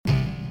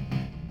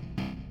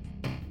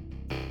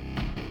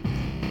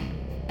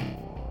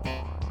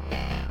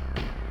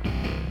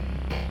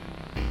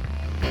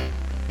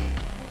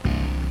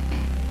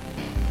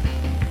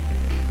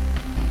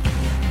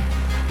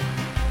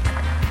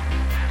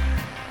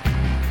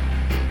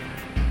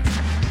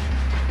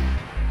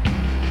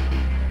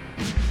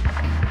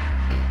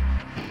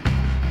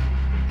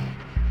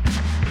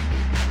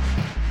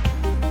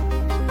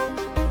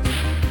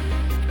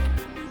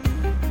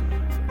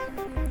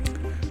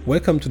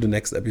Welcome to the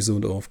next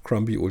episode of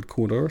Grumpy Old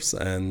Coders,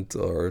 and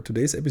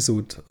today's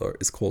episode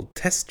is called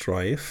Test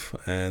Drive,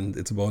 and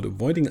it's about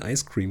avoiding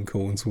ice cream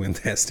cones when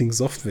testing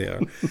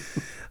software.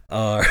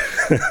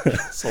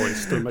 Sorry,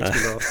 still makes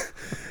me laugh.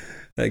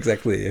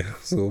 Exactly.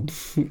 So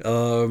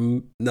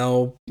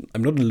now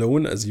I'm not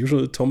alone as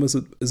usual. Thomas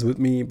is with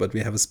me, but we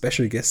have a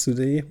special guest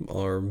today.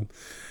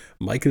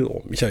 Michael,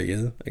 or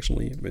Michael,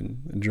 actually,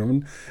 in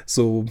German.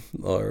 So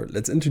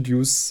let's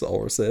introduce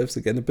ourselves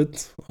again a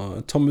bit.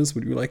 Thomas,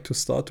 would you like to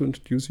start to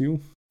introduce you?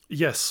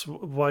 Yes,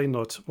 why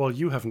not? Well,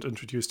 you haven't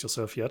introduced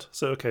yourself yet.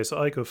 So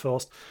I go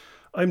first.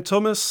 I'm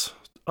Thomas.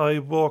 I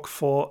work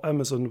for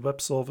Amazon Web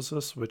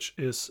Services, which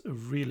is a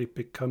really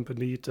big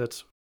company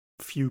that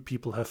few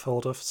people have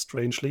heard of,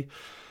 strangely.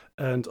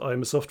 And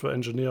I'm a software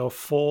engineer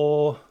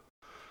for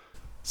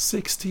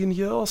 16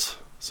 years.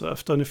 So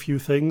I've done a few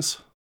things.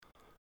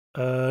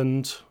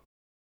 And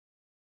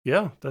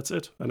yeah, that's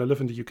it. And I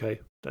live in the UK.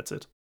 That's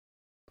it.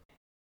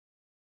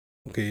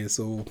 Okay,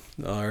 so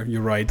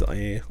you're right.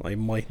 I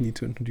might need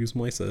to introduce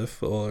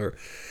myself.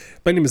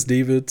 My name is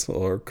David.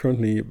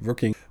 Currently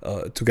working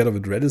together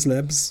with Redis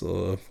Labs.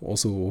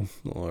 Also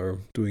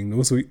doing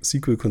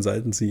NoSQL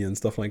consultancy and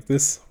stuff like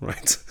this,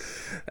 right?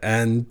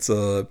 And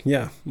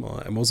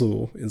I'm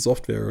also in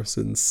software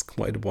since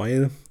quite a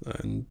while.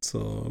 And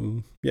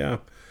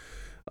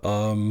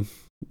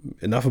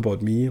enough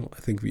about me. I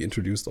think we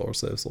introduced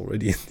ourselves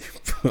already in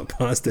the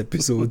past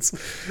episodes.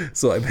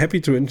 So I'm happy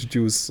to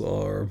introduce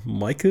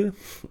Michael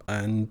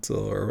and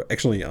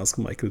actually ask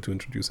Michael to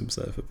introduce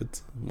himself a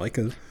bit.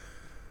 Michael.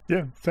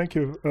 Yeah, thank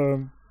you.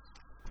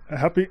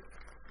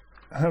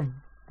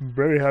 I'm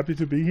very happy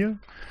to be here.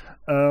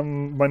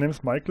 My name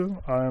is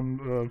Michael.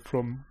 I'm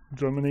from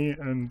Germany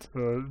and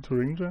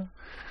Thuringia.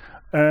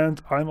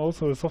 And I'm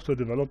also a software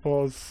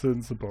developer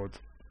since about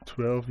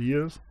 12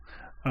 years.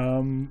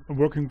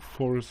 Working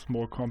for a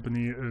small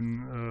company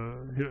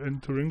here in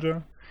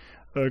Thuringia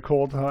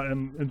called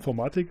HM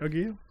Informatik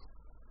AG.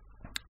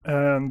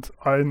 And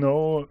I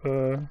know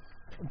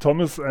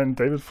Thomas and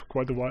David for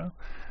quite a while.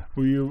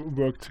 We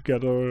worked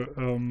together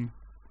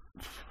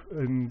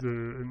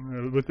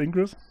with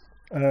Ingress.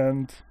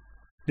 And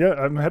yeah,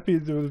 I'm happy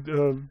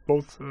to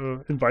both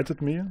invited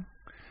me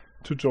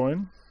to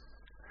join.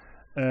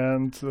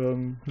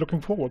 And looking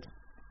forward.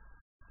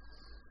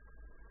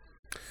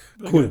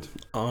 Cool.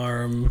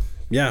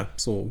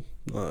 So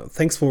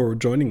thanks for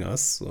joining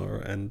us,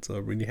 and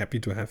really happy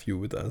to have you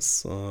with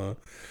us.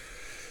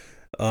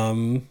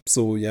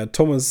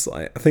 Thomas,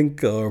 I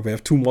think we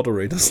have two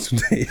moderators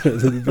today a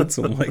little bit,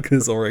 so Michael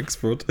is our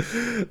expert.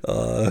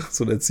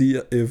 So let's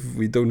see if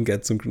we don't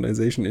get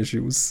synchronization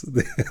issues.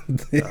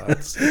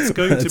 It's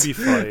going to be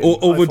fine.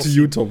 Over to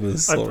you,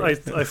 Thomas.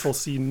 I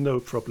foresee no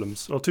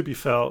problems. Well, to be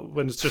fair,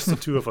 when it's just the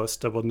two of us,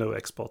 there were no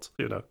export.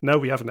 Now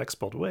we have an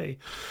export way.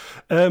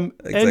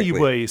 Exactly.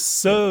 Anyway,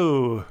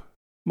 so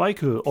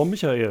Michael or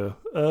Michael,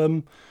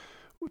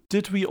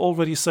 did we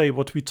already say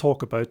what we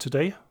talk about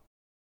today?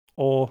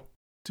 Or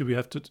do we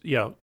have to?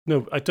 Yeah,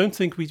 no, I don't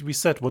think we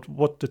said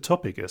what the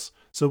topic is.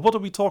 So what are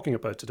we talking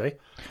about today?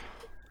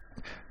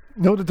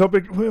 No, the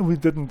topic, we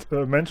didn't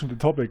mention the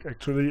topic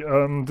actually.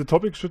 The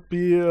topic should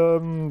be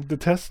the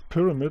test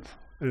pyramid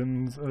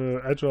in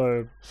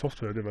agile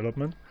software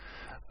development.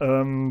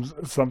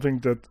 Something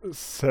that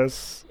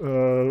says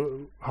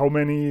how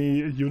many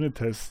unit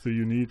tests do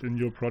you need in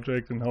your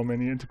project and how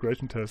many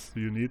integration tests do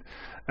you need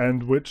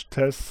and which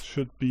tests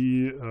should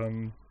be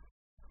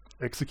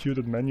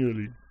executed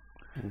manually.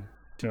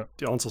 Yeah.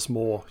 The answer's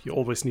more. You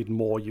always need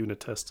more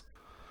unit tests.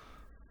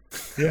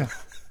 Yeah.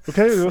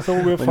 Okay,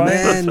 so we're fine.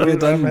 Man, we're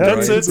done.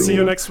 That's it. See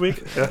you next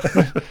week.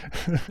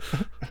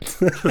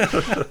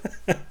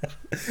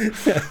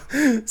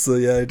 So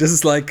yeah, this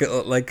is like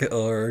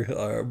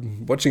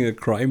watching a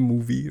crime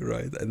movie,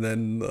 right? And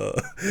then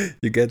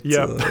you get the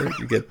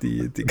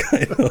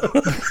kind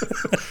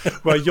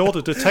of well, you're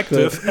the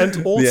detective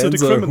and also the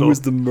criminal.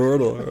 Who's the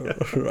murderer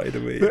right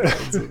away?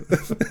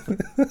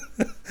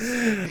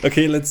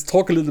 Okay, let's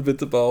talk a little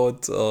bit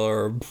about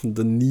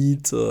the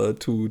need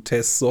to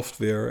test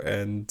software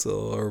and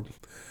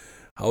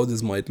how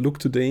this might look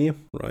today,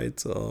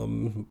 right?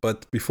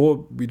 But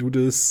before we do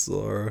this,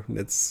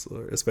 let's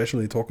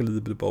especially talk a little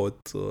bit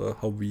about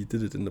how we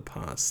did it in the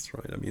past,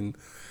 right? I mean,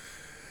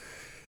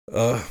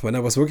 when I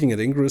was working at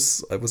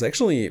Ingress, I was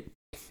actually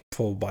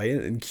for a while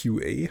in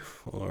QA,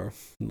 or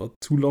not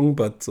too long,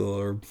 but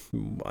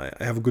I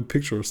have a good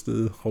picture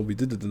still how we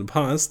did it in the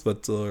past.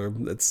 But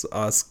let's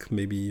ask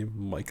maybe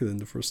Michael in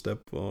the first step,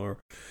 or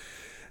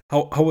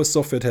how was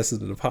software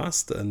tested in the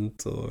past, and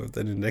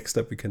then in the next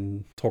step we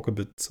can talk a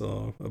bit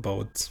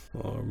about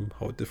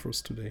how it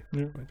differs today.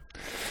 Yeah. Right?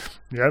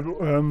 Yeah.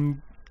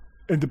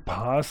 In the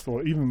past,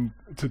 or even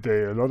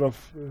today, a lot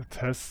of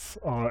tests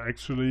are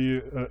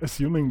actually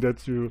assuming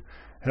that you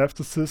have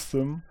the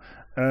system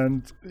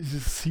and you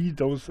see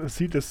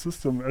the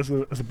system as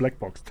a black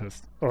box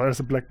test, or as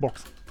a black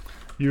box.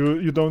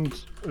 You don't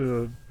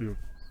you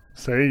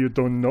say you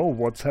don't know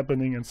what's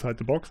happening inside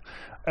the box,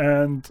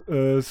 and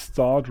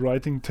start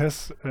writing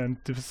tests and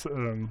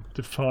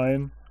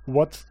define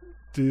what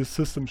the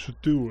system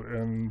should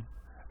do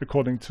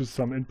according to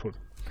some input.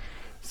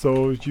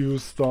 So you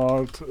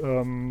start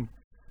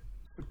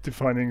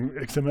defining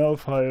XML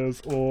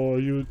files, or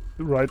you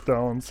write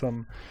down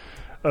some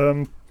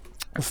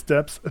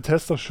steps a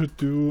tester should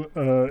do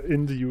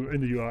in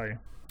the UI.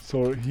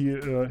 So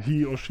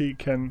he or she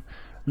can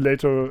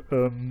later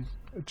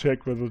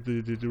check whether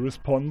the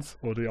response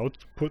or the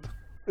output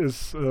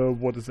is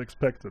what is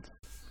expected.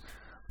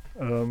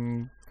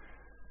 The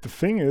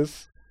thing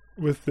is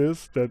with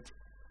this that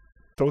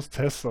those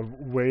tests are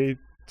way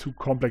too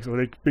complex, or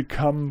they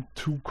become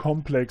too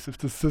complex if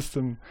the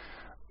system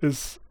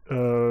is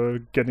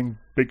getting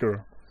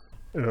bigger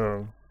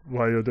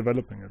while you're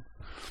developing it.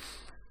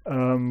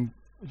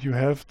 You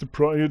have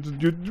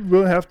you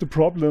will have the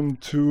problem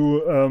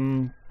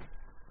to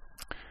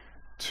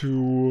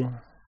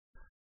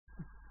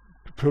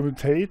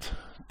permutate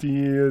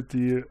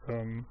the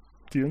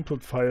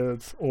input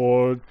files,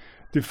 or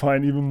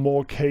define even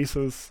more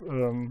cases,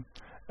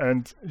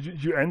 and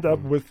you end up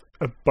with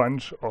a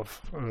bunch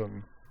of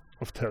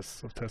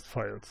test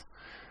files.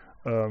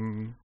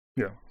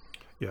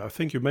 Yeah, I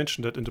think you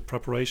mentioned that in the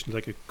preparation,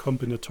 like a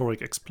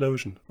combinatoric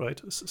explosion,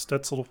 right? Is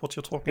that sort of what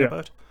you're talking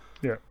about?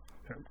 Yeah,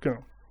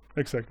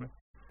 exactly.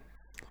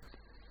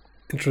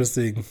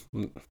 Interesting.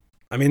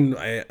 I mean,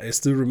 I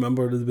still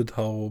remember a little bit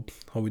how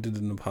we did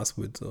in the past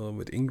with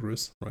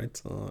Ingress,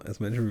 right? As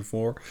mentioned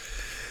before.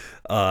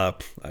 I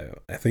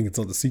think it's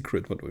not a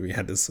secret, but we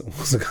had this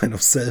was a kind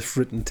of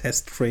self-written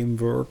test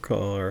framework,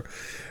 where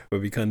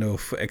we kind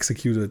of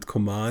executed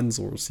commands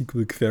or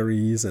SQL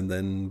queries, and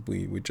then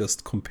we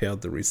just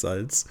compared the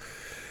results.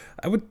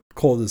 I would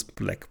call this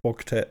black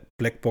box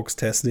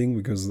testing,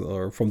 because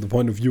from the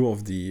point of view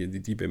of the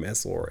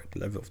DBMS, or at the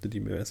level of the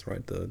DBMS,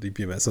 right? The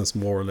DBMS is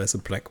more or less a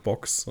black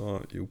box.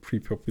 You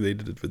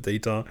pre-populated it with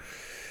data,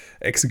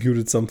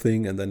 executed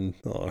something, and then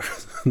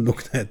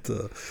looked at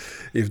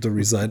if the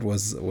result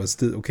was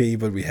still okay.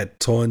 But we had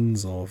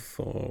tons of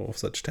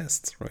such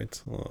tests,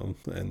 right?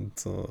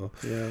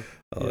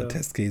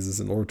 Test cases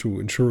in order to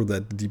ensure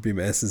that the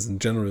DBMS is in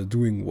general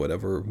doing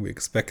whatever we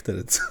expect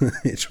that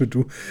it should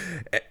do.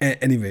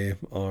 Anyway,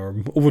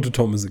 over to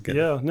Thomas again.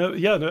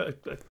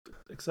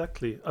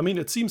 Exactly. I mean,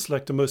 it seems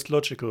like the most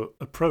logical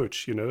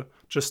approach.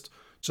 Just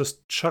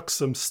chuck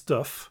some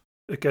stuff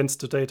against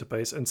the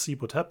database and see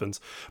what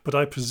happens. But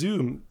I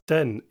presume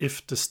then,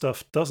 if the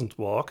stuff doesn't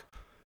work,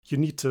 you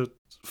need to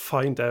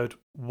find out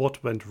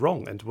what went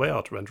wrong and where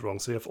it went wrong.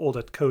 So you have all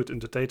that code in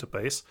the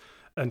database,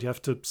 and you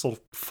have to sort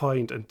of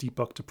find and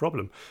debug the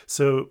problem.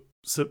 So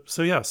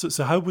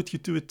how would you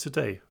do it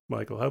today,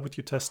 Michael? How would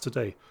you test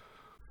today?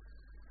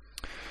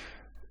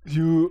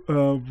 You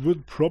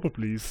would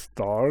probably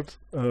start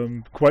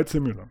quite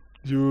similar.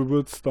 You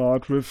would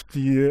start with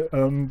the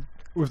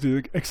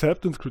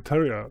acceptance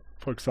criteria,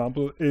 for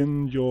example,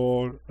 in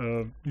your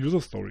user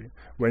story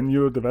when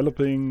you're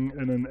developing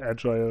in an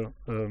agile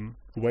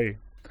way.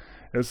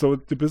 So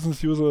the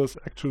business user is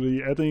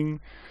actually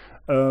adding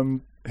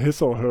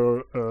his or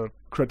her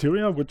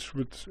criteria, which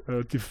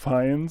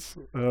defines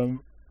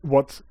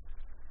what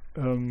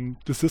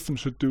the system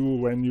should do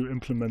when you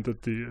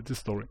implemented the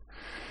story.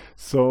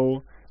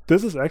 So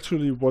this is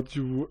actually what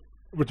you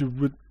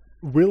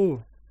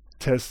will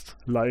test,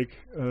 like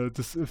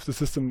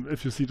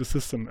if you see the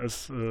system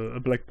as a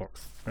black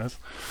box. Yes,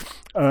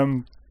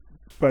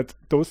 but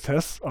those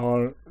tests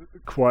are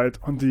quite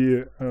on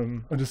the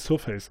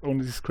surface,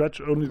 only scratch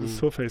the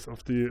surface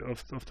of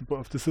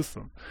the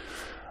system.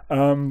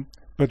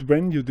 But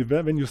when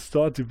you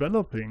start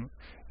developing,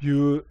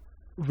 you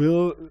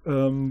will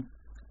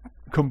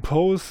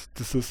compose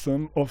the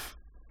system of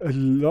a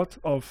lot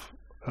of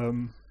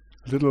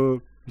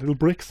little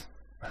bricks.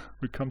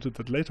 We come to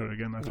that later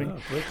again, I think.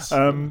 Bricks.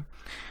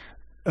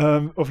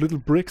 Of little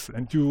bricks,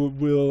 and you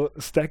will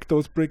stack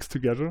those bricks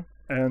together,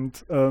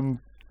 and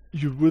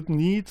you would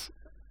need,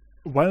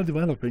 while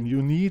developing,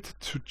 you need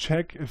to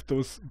check if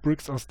those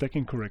bricks are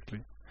stacking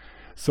correctly.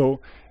 So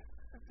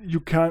you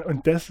can't,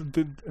 and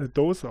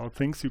those are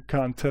things you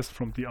can't test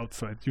from the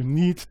outside. You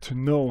need to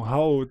know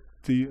how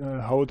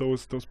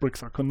those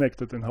bricks are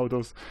connected, and how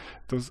those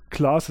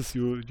classes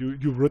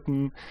you've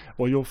written,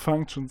 or your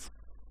functions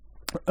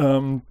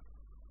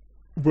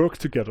work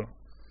together.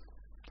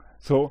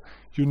 So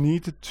you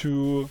need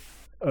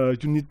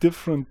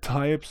different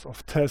types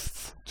of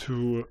tests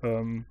to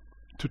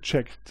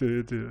check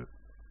the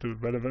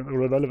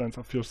relevance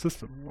of your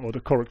system, or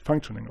the correct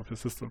functioning of your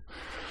system.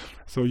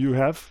 So you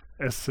have,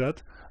 as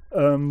said,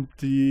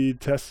 the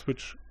tests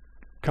which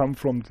come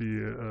from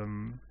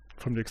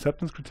the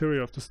acceptance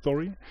criteria of the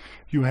story.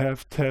 You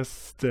have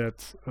tests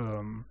that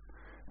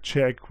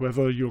check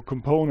whether your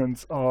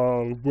components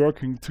are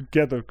working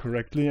together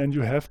correctly, and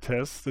you have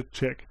tests that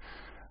check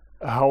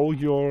how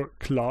your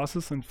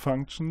classes and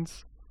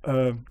functions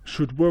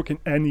should work in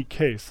any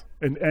case,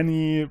 in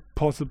any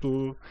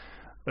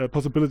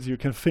possibility you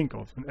can think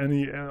of,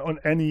 on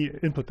any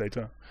input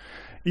data,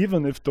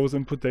 even if those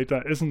input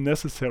data isn't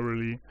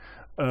necessarily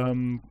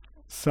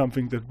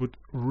something that would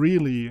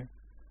really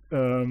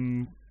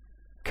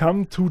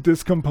come to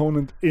this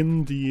component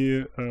in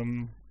the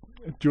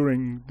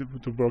during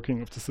the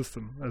working of the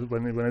system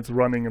when it's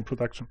running in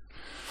production.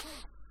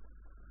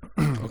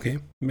 Okay,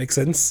 makes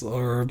sense.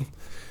 Or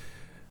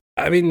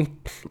I mean,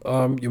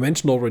 you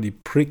mentioned already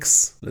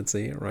bricks, let's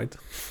say, right?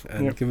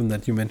 And given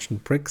that you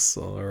mentioned bricks,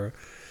 or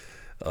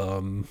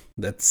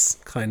let's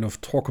kind of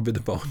talk a bit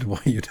about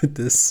why you did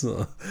this.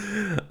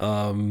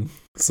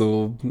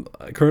 So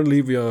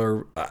currently we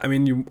are, I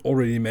mean, you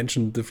already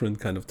mentioned different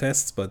kind of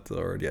tests, but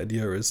the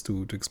idea is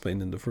to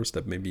explain in the first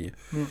step maybe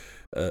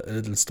a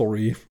little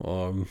story.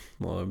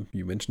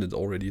 You mentioned it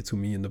already to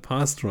me in the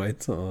past,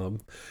 right?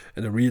 And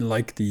I really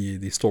like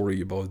the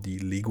story about the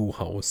Lego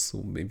house.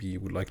 So maybe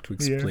you would like to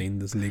explain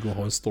this Lego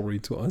house story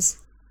to us.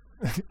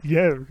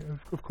 Yeah,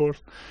 of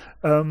course.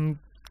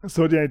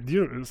 So the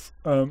idea is,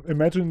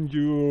 imagine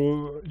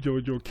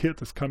your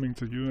kid is coming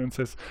to you and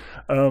says,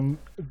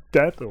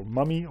 "Dad" or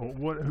 "Mommy" or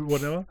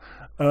whatever.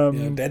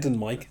 Dad in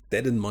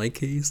my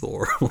case,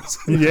 or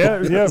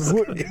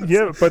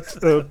but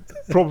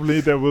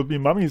probably there will be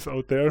mummies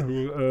out there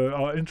who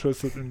are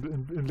interested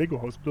in Lego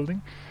house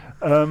building.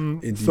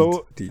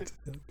 Indeed.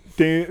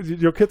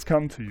 Your kids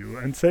come to you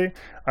and say,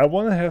 "I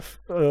want to have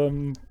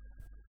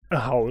a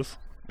house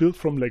built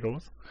from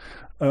Legos,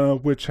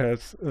 which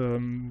has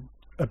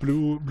a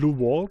blue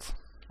walls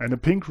and a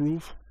pink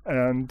roof,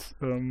 and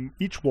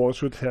each wall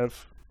should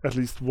have at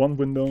least one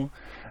window,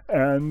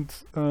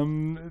 and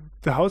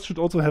the house should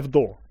also have a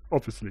door,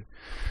 obviously."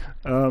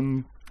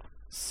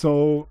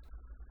 So,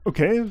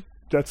 okay,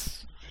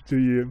 that's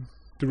the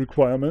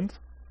requirement.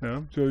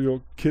 Yeah, so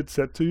your kid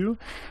said to you,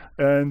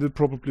 and it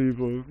probably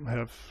will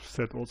have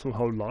said also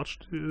how large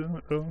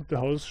the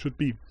house should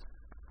be.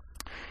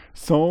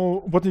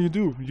 So what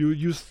do?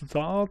 You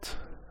start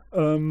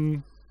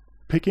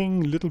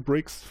picking little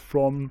bricks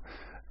from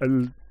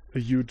a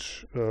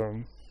huge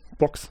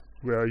box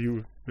where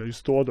you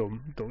store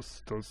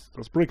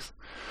those bricks,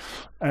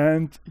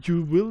 and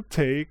you will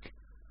take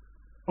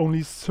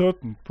only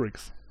certain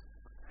bricks,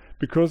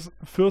 because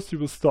first you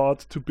will start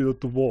to build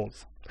the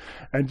walls,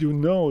 and you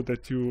know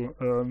that you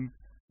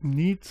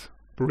need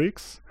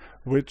bricks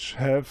which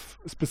have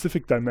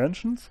specific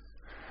dimensions,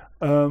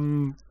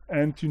 and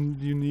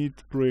you need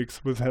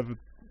bricks which have a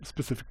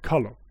specific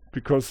color,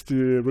 because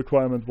the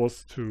requirement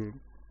was to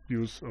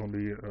use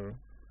only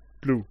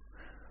blue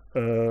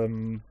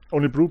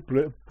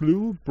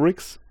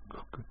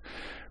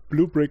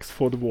bricks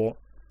for the wall,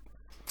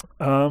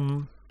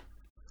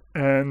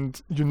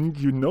 and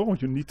you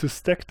need to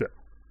stack them.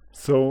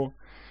 So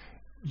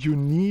you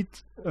need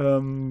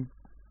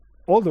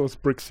all those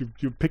bricks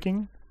you're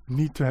picking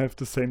need to have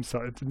the same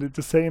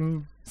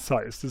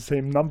size, the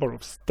same number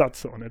of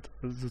studs on it.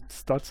 The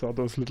studs are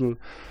those little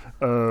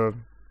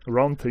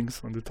round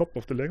things on the top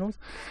of the Legos,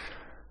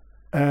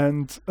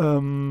 and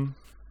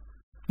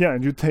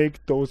and you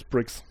take those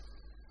bricks,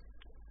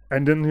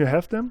 and then you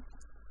have them,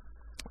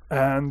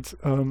 and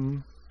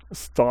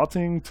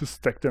starting to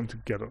stack them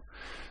together.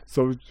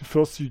 So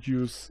first you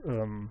use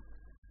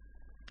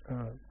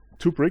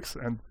 2 bricks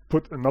and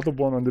put another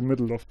one in the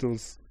middle of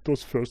those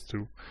first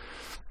 2.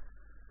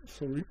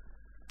 Sorry.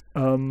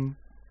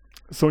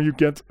 So you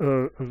get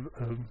a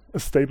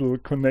stable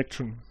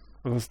connection,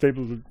 a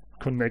stable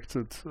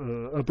connected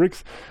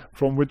bricks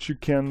from which you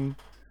can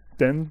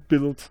then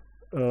build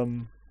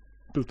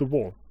the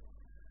wall.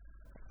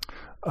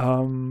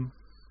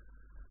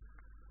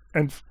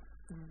 And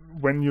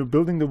when you're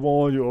building the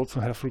wall, you also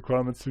have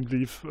requirements to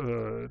leave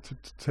to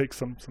take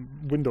some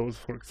windows,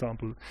 for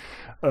example,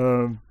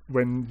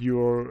 when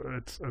you're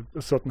at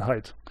a certain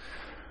height.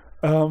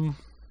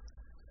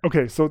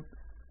 Okay, so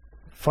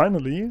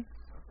finally,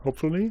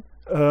 hopefully,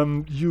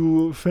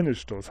 you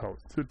finish this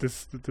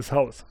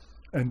house,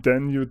 and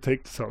then you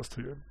take this house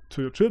to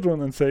your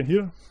children and say,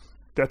 "Here,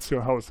 that's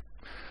your house.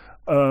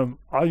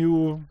 Are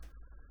you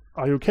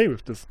okay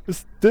with this?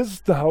 Is this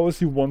the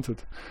house you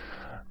wanted?"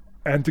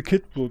 And the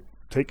kid will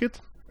take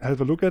it,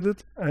 have a look at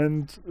it,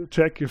 and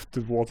check if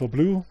the walls are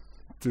blue,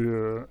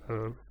 the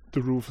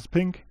roof is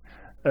pink,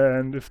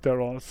 and if there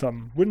are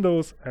some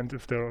windows, and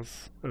if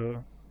there's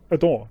a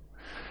door.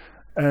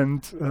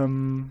 And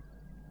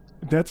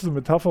that's a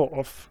metaphor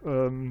of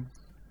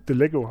the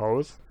Lego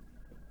house,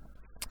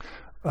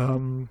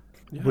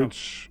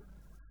 which,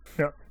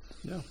 yeah.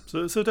 Yeah,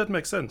 so that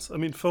makes sense. I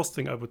mean, first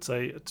thing I would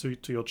say to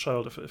your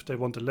child, if they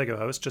want a Lego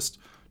house, just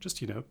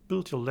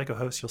build your Lego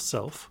house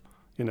yourself.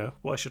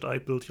 Why should I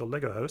build your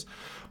Lego house?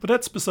 But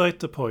that's beside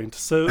the point.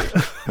 So,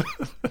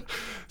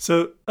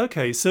 so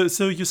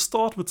you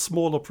start with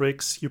smaller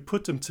bricks, you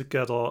put them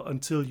together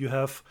until you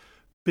have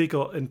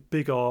bigger and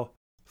bigger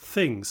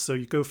things. So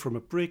you go from a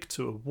brick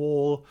to a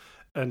wall,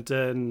 and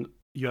then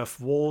you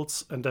have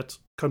walls, and that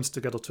comes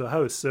together to a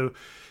house. So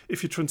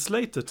if you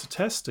translate it to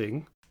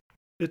testing,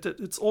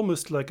 it's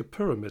almost like a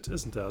pyramid,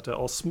 isn't there? There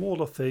are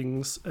smaller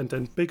things and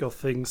then bigger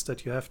things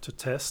that you have to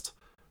test,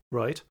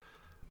 right?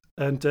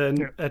 And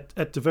then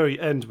at the very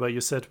end, where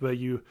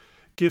you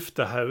give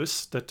the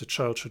house that the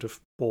child should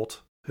have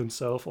bought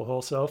himself or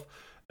herself,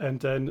 and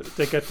then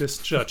they get this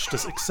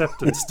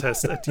acceptance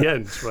test at the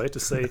end, right? To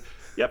say,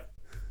 "Yep,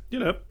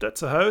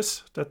 that's a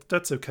house.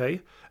 That's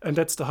okay, and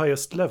that's the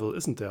highest level,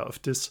 isn't there,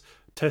 of this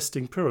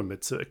testing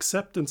pyramid? So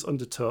acceptance on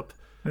the top,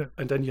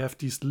 and then you have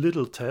these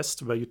little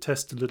tests where you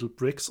test the little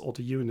bricks or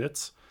the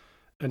units,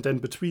 and then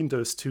between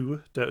those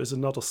two there is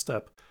another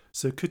step.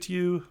 So could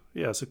you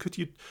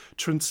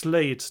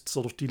translate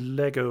sort of the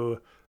Lego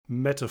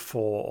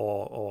metaphor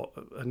or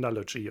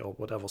analogy or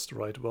whatever's the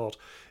right word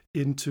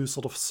into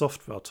sort of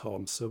software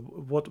terms? So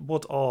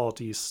what are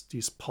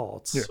these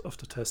parts of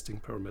the testing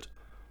pyramid?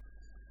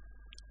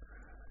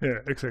 Yeah,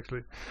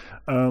 exactly.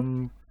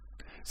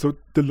 So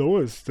the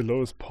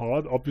lowest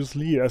part,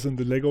 obviously, as in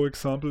the Lego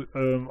example,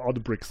 are the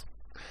bricks.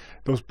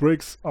 Those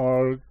bricks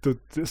are the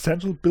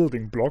essential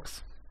building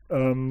blocks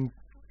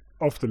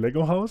of the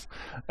Lego house,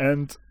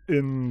 and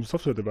in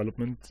software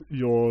development,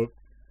 your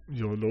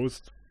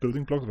lowest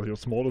building blocks or your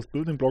smallest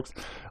building blocks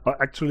are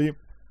actually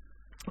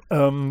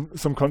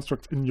some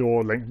constructs in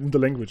the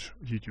language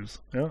you use.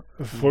 Yeah,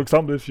 for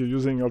example, if you're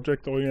using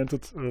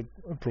object-oriented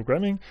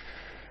programming,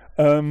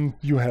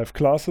 you have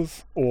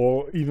classes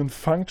or even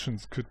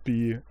functions could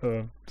be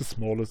the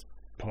smallest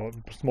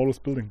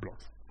building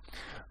blocks.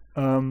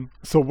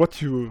 So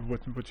what you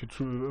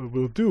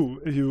will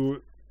do,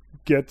 you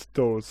get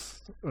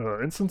those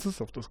instances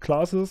of those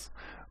classes,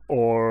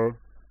 or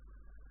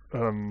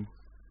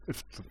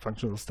if the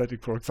function is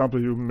static, for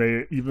example, you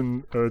may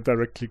even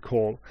directly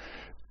call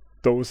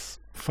those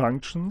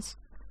functions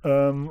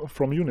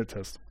from unit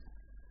test.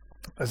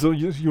 So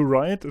you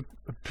write a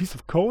piece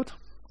of code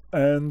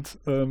and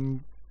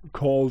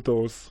call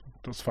those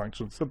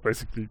functions. So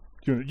basically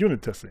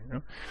unit testing.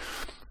 Yeah?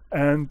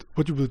 And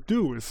what you will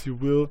do is you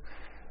will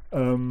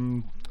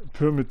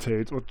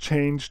permutate or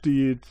change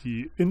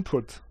the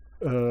input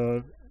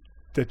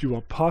that you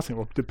are passing,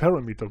 or the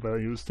parameter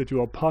values that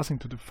you are passing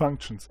to the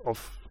functions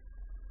of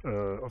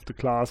the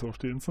class, of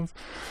the instance,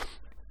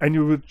 and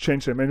you will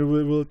change them, and you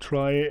will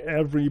try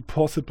every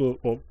possible,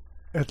 or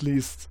at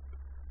least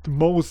the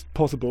most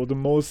possible, the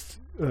most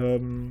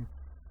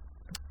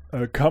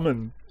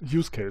common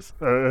use case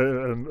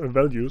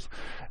values,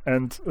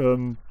 and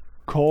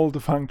call the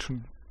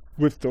function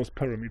with those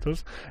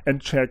parameters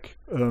and check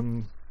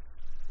the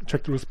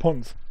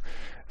response.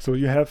 So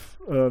you have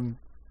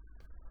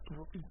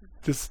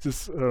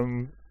this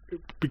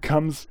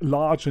becomes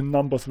large in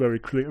numbers very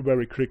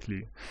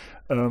quickly.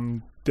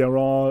 There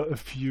are a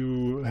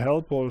few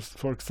helpers,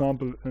 for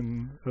example,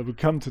 we'll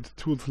come to the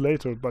tools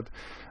later, but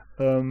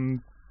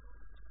for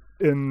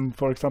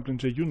example, in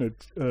JUnit,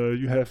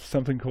 you have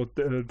something called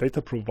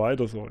data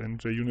providers, or in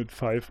JUnit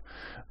 5,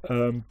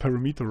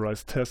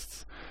 parameterized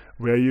tests,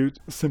 where you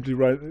simply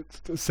write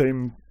the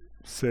same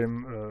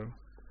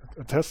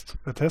a test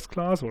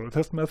class or a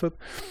test method,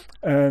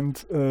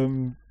 and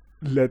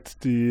let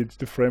the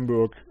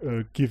framework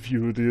give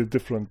you the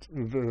different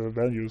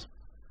values,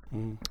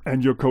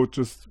 and your code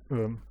just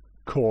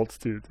calls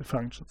the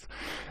functions,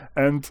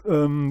 and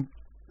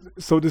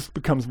so this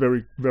becomes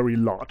very, very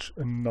large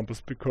in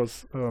numbers,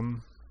 because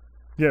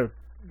you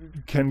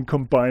can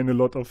combine a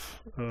lot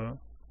of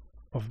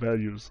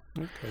values.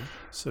 Okay.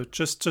 So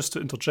just to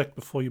interject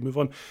before you move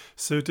on,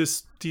 so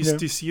these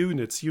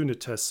unit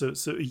tests.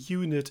 So a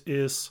unit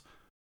is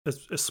a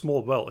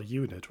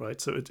unit, right?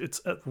 So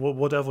it's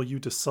whatever you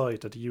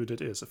decide that a unit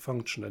is, a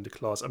function and a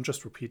class. I'm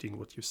just repeating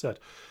what you said.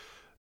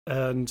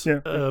 And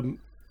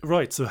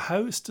right. So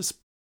how is this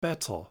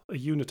better?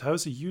 How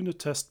is a unit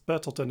test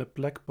better than a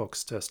black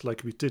box test,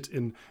 like we did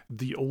in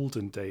the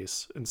olden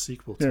days in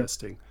SQL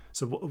testing?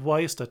 So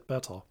why is that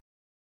better?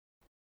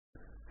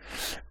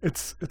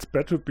 It's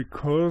better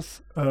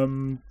because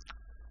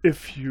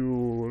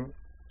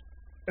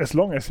as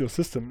long as your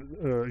system,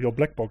 your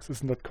black box,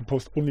 is not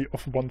composed only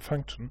of one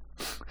function,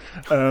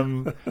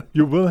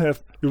 you will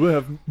have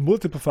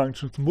multiple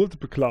functions,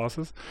 multiple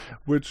classes,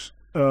 which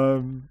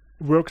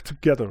work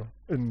together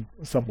in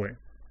some way.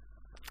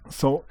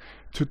 So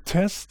to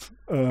test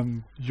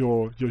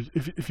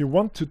if you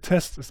want to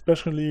test,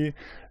 especially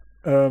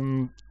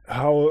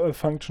how a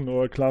function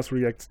or a class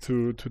reacts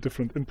to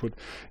different input,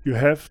 you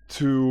have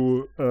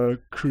to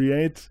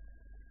create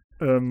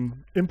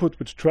input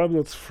which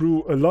travels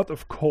through a lot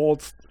of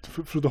calls,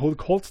 through the whole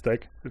call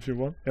stack, if you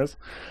want, yes,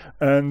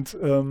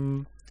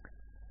 and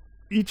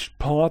each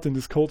part in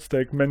this call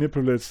stack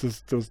manipulates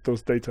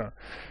those data.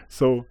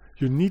 So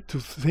you need to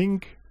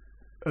think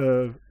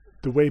the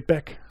way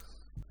back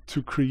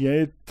to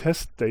create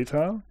test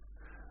data,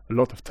 a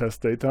lot of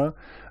test data,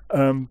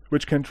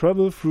 which can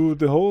travel through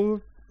the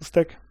whole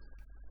stack,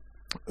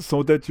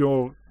 so that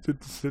your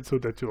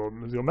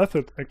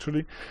method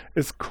actually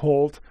is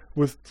called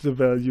with the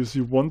values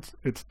you want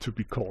it to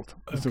be called.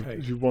 Okay. So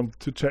you want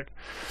to check.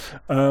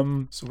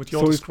 So what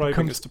you're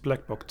describing is the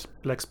black box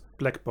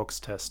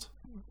test,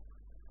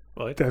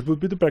 right? That would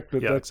be the black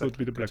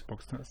exactly.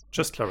 box test.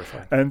 Just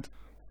clarifying. And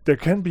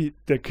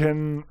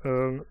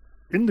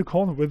in the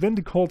corner, within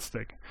the call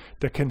stack,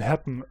 there can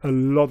happen a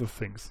lot of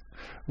things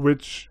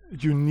which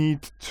you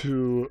need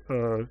to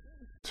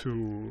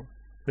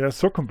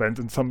circumvent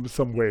in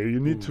some way. You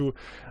need to,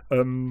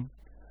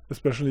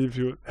 especially if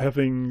you're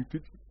having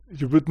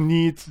you would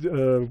need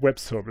web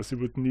servers, you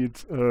would need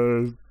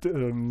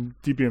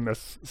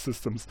DBMS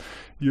systems,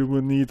 you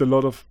will need a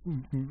lot of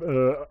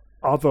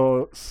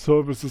other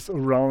services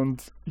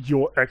around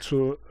your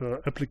actual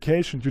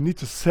application. You need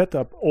to set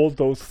up all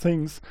those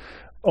things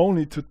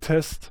only to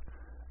test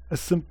a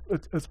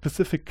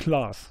specific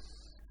class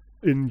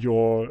in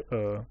your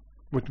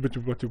what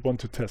you want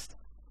to test.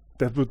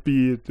 That would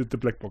be the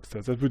black box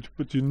test. That would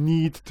what you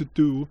need to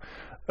do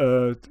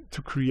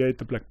to create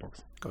the black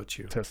box Got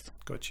you. test.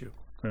 Got you.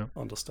 Yeah.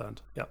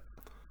 Understand. Yeah.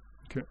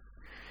 Okay.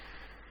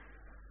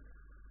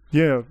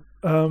 Yeah.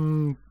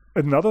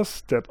 Another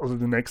step, or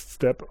the next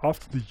step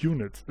after the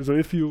unit. So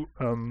if you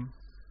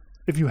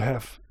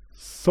have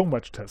so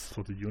much tests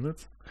for the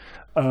units,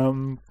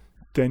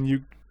 then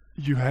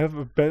you have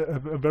a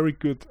very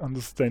good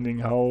understanding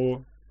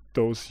how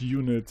those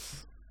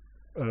units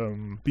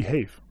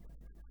behave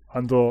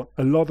under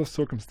a lot of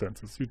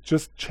circumstances. You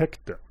just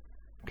check them.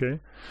 Okay,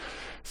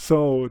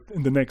 so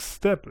in the next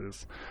step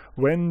is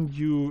when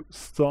you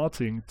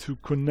starting to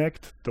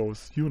connect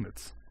those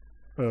units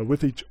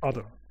with each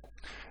other,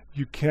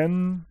 you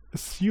can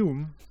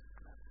assume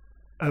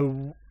a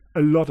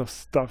lot of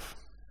stuff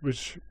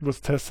which was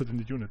tested in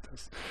the unit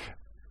test.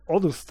 All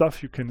the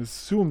stuff you can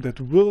assume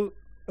that will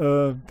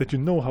that you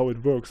know how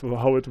it works or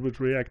how it would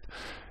react.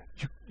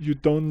 You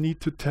don't need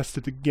to test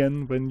it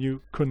again when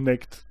you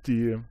connect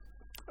the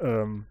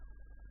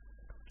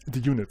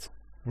units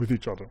with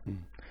each other.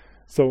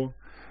 So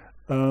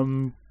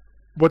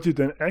what you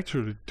then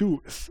actually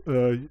do is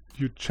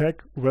you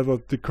check whether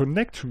the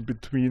connection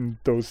between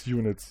those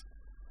units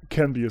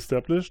can be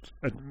established,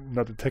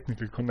 not a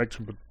technical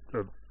connection, but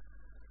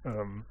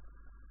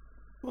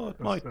Well, it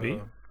might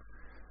be.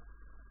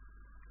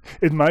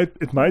 It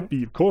might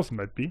be, of course, it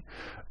might be,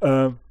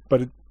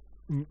 but it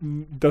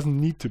doesn't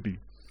need to be.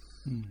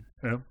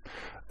 Yeah.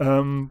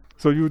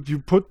 So you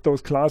put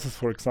those classes,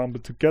 for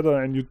example,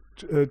 together, and you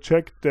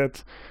check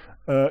that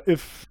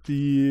if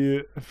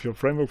your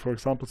framework, for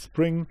example,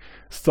 Spring,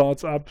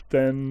 starts up,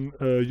 then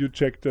you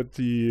check that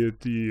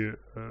the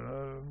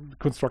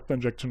constructor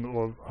injection,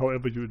 or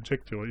however you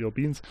inject your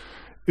beans,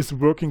 is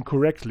working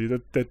correctly.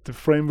 That the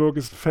framework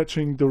is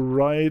fetching the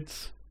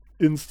right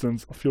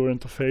instance of your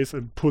interface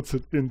and puts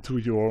it into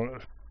your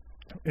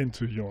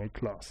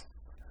class,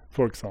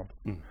 for example.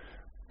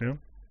 Yeah.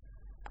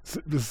 So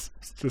that's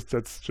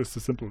just a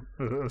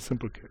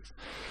simple case.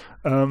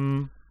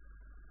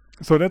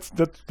 So that's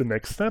the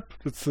next step.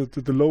 That's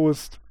the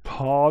lowest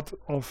part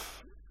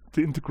of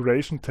the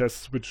integration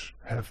tests, which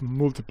have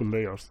multiple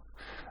layers.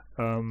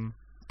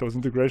 Those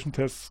integration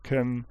tests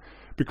can,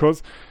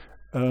 because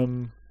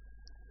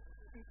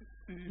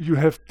you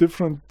have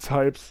different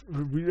types.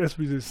 As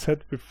we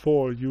said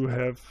before, you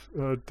have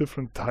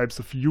different types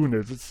of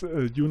units.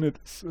 A unit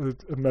is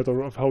a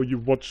matter of how you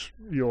watch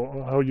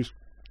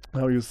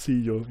how you see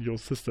your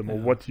system, or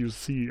what you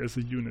see as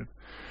a unit.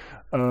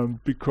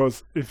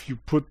 Because if you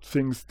put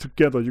things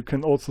together, you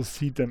can also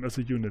see them as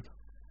a unit.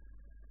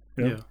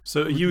 Yeah.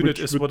 So a unit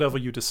is whatever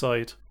you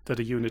decide that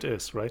a unit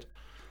is, right?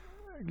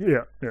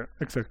 Yeah,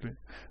 exactly.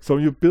 So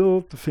you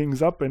build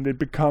things up and they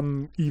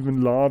become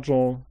even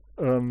larger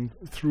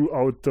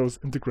throughout those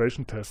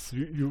integration tests.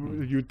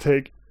 You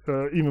take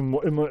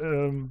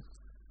even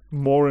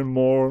more and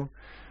more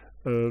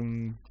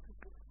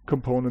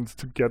components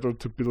together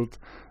to build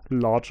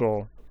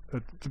larger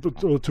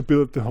to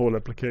build the whole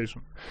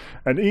application.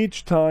 And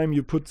each time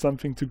you put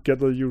something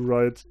together, you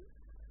write,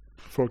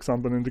 for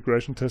example, an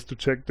integration test to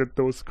check that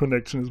those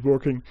connection is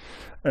working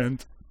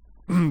and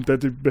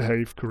that it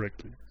behave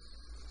correctly.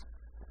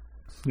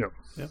 Yeah.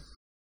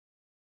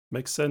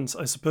 Makes sense.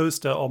 I suppose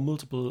there are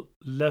multiple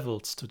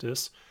levels to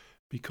this,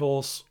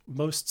 because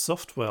most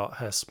software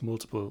has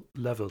multiple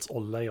levels,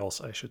 or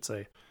layers, I should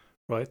say.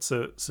 Right,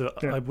 so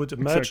I would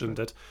imagine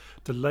that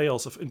the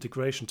layers of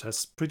integration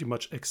tests pretty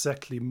much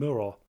exactly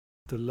mirror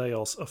the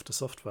layers of the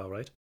software,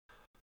 right?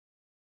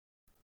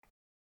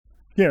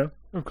 Yeah,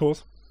 of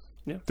course.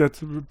 Yeah,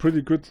 that's a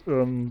pretty good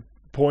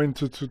point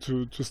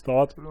to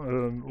start,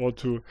 or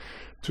to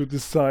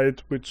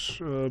decide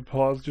which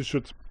part you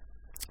should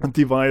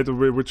divide,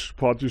 or which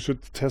part you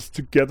should test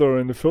together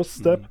in the first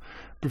step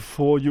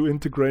before you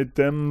integrate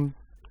them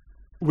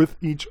with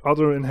each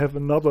other and have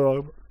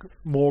another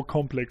more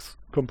complex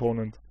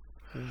component.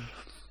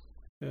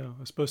 Yeah,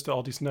 I suppose there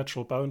are these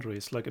natural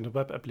boundaries, like in a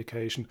web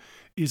application.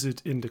 Is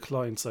it in the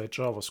client-side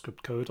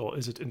JavaScript code, or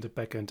is it in the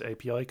backend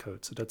API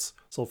code? So that's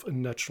sort of a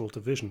natural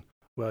division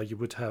where you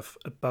would have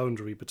a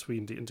boundary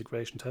between the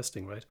integration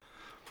testing, right?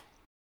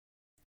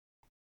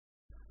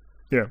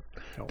 Yeah,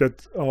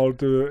 that are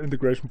the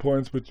integration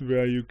points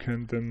where you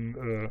can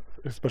then,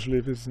 especially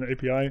if it's an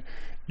API,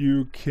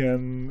 you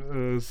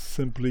can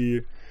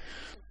simply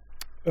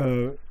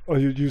or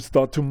you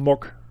start to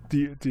mock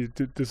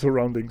the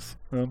surroundings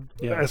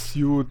as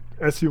you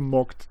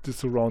mocked the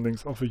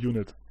surroundings of a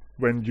unit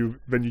when you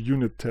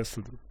unit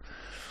tested it.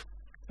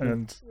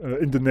 And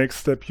in the next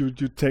step, you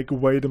take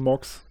away the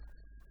mocks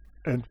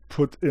and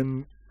put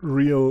in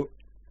real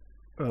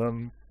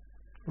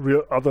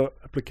other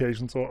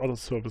applications or other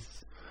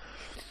services.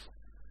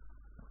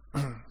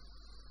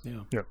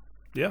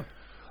 Yeah.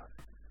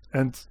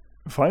 And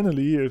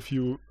finally, if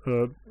you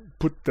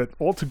put that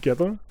all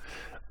together,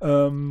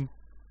 and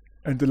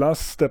the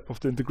last step of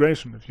the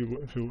integration, if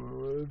you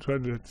try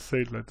to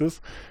say it like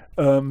this,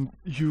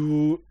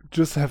 you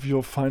just have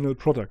your final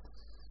product.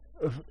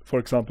 For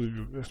example,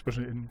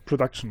 especially in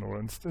production or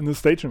in a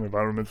staging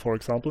environment, for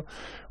example,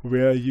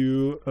 where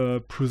you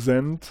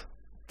present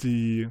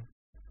the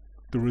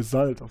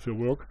result of your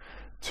work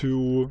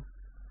to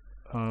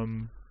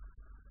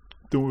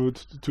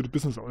the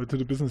business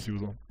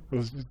user,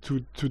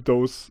 to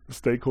those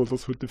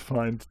stakeholders who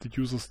defined the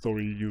user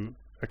story you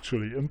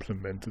actually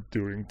implemented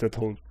during that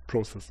whole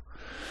process.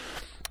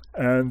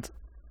 And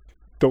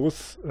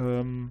those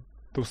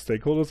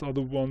stakeholders are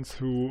the ones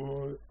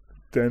who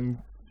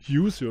then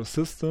use your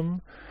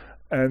system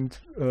and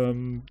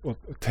or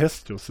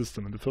test your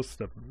system in the first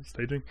step of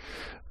staging,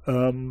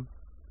 and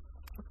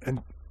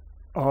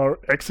are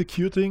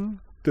executing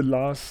the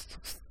last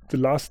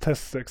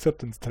tests, the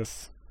acceptance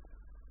tests.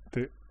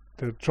 They're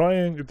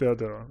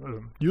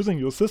using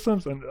your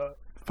systems, and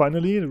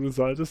finally the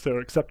result is they're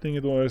accepting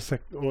it or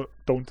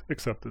don't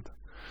accept it.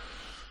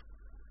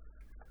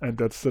 And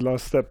that's the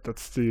last step.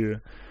 That's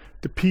the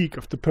peak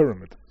of the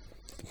pyramid.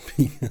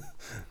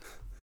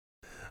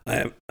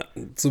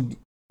 So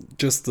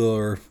just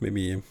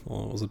maybe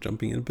also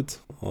jumping in a bit.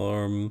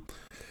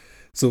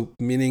 So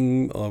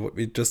meaning what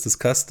we just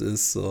discussed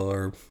is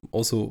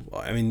also,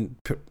 I mean,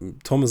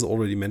 Thomas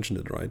already mentioned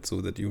it, right? So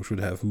that you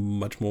should have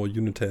much more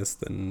unit tests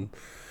than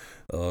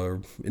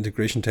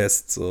integration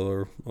tests,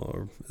 or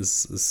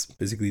is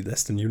basically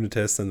less than unit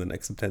tests, and then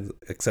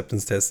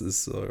acceptance tests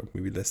is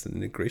maybe less than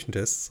integration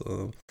tests.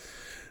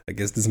 I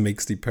guess this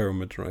makes the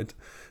pyramid, right?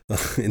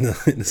 in a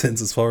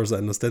sense, as far as I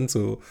understand.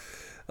 So.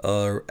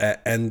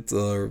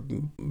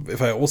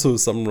 If I also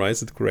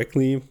summarize it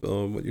correctly,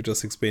 what you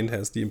just explained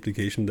has the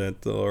implication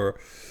that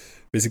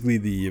basically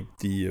the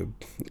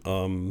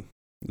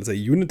let's say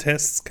unit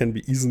tests can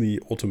be easily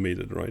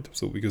automated, right?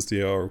 So because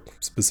they are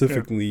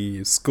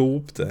specifically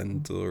scoped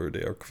and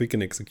they are quick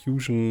in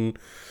execution,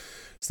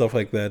 stuff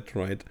like that,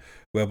 right?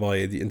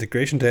 Whereby the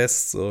integration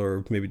tests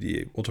or maybe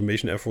the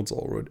automation efforts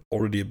are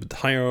already a bit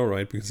higher,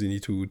 right? Because you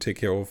need to take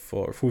care of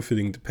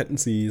fulfilling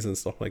dependencies and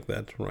stuff like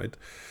that, right?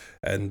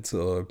 And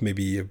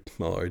maybe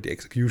the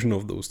execution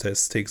of those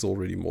tests takes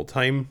already more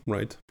time,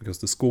 right? Because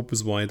the scope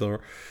is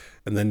wider.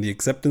 And then the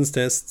acceptance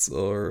tests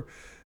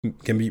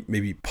can be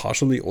maybe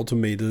partially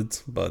automated,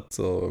 but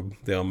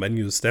there are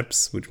manual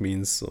steps, which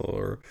means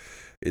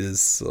it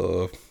is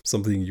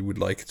something you would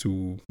like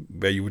to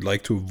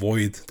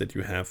avoid that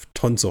you have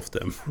tons of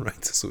them,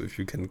 right? So if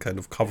you can kind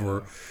of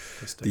cover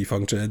the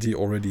functionality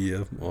already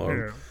at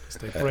the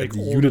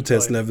unit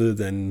test level,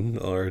 then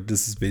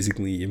this is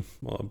basically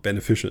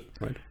beneficial,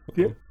 right?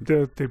 Yeah,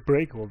 they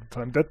break all the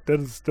time.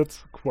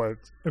 That's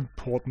quite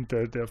important.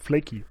 They're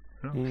flaky.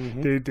 Yeah?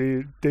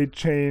 Mm-hmm. They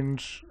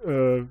change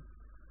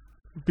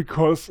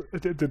because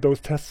those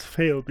tests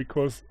fail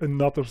because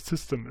another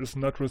system is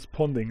not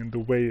responding in the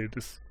way it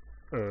is.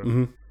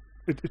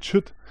 It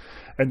should,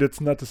 and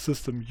it's not a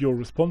system you're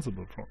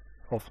responsible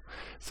of.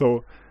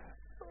 So,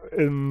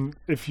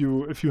 if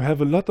you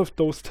have a lot of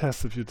those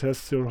tests, if you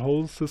test your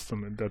whole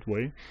system in that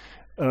way,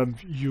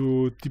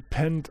 you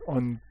depend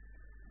on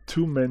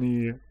too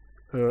many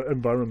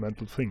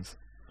environmental things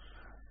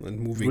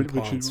and moving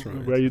parts,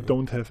 right? Where you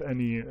don't have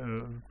any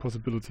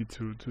possibility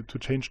to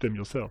change them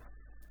yourself.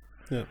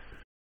 Yeah.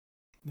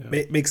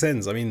 Yeah. Makes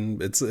sense. I mean,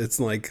 it's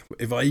like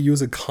if I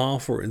use a car,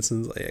 for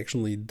instance, I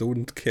actually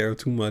don't care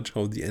too much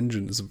how the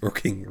engine is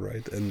working,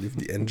 right? And if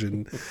the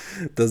engine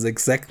does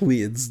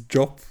exactly its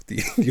job,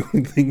 the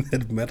only thing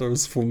that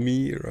matters for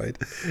me, right,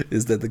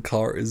 is that the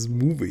car is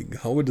moving.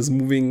 How it is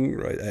moving,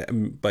 right? I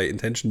am by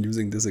intention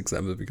using this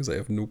example because I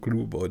have no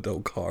clue about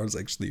how cars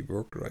actually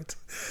work, right?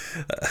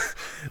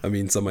 I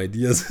mean, some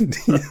ideas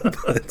indeed,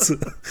 but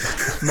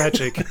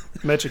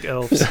magic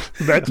elves.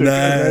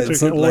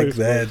 It's not like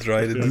that,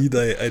 right? Yeah. Indeed,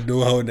 I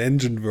know how an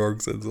engine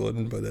works and so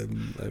on, but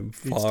I'm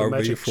far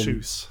away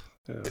from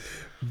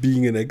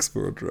being an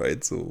expert,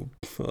 right? So,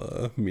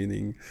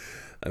 meaning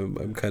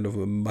I'm kind of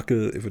a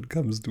muckle if it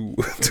comes to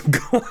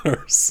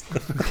cars.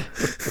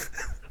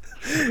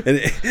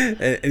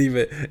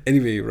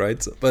 Anyway,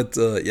 right? But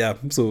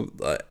so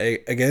I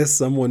guess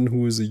someone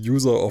who is a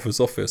user of a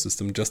software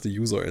system, just a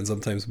user, and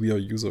sometimes we are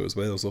users as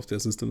well of software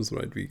systems,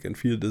 right? We can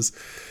feel this.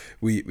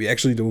 We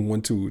actually don't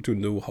want to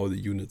know how the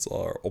units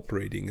are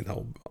operating and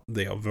how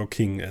they are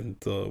working and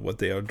what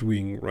they are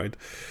doing, right?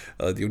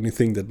 The only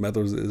thing that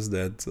matters is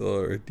that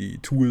the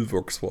tool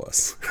works for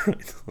us,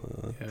 right?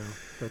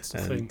 That's the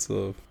thing.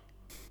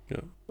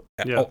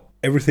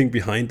 Everything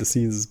behind the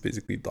scenes is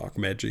basically dark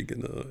magic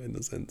in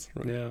a sense,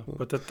 right? Yeah,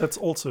 but that's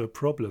also a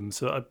problem.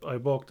 So I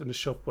worked in a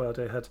shop where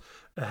they had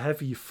a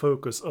heavy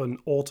focus on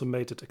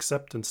automated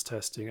acceptance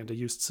testing, and they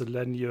used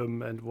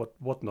Selenium and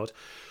whatnot.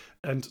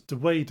 And the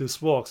way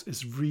this works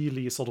is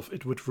really sort of,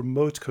 it would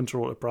remote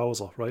control a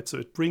browser, right? So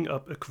it bring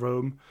up a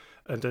Chrome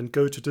and then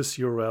go to this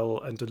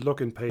URL and the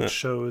login page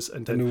shows,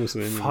 and then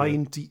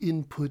find the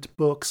input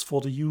box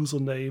for the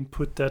username,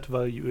 put that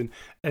value in,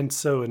 and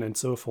so on and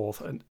so forth.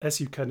 And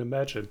as you can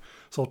imagine,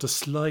 so the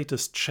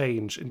slightest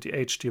change in the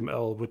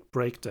HTML would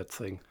break that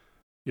thing.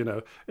 You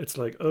know, it's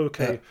like,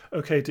 okay,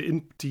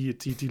 the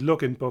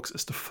login box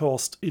is the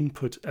first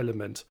input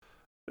element.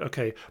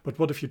 Okay, but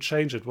what if you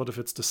change it? What if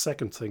it's the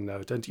second thing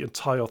now? Then the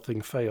entire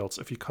thing fails.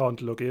 If you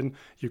can't log in,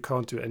 you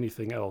can't do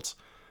anything else.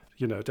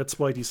 You know, that's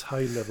why these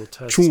high-level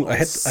tests. True, I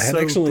had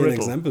actually brittle. an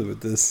example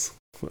with this.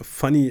 A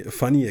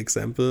funny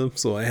example.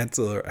 So I had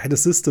a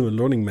system, a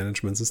learning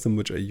management system,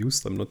 which I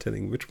used. I'm not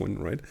telling which one,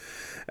 right?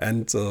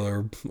 And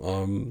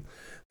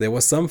there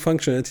was some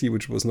functionality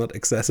which was not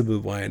accessible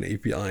via an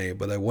API,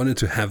 but I wanted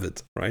to have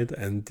it, right?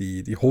 And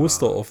the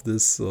hoster of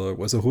this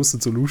was a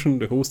hosted solution.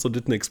 The hoster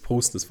didn't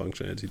expose this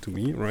functionality to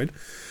me, right?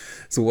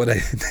 So what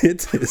I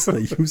did is I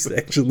used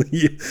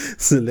actually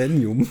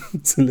Selenium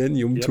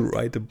to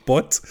write a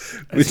bot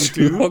which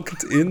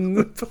logged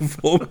in,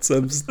 performed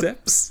some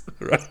steps,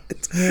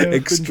 right?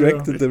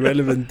 Extracted the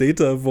relevant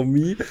data for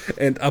me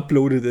and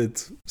uploaded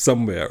it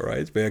somewhere,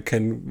 right? Where I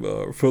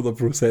can further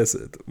process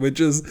it, which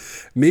is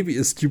maybe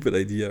a stupid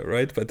idea,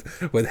 right? But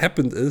what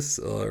happened is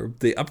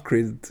they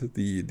upgraded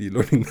the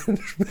learning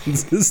management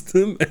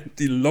system and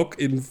the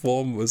login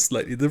form was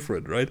slightly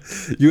different, right?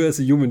 You as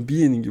a human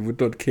being, you would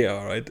not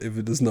care, right? If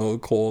it is now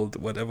called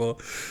whatever,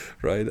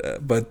 right?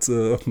 But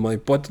my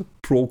bot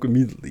broke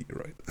immediately,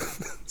 right?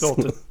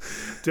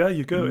 There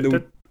you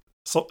go.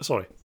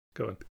 Sorry,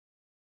 go on.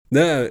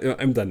 No,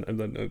 I'm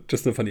done.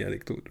 Just a funny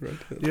anecdote, right?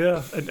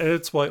 Yeah, and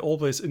it's why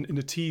always in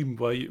a team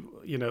where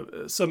you know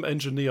some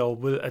engineer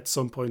will at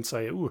some point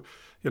say, "Ooh,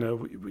 you know,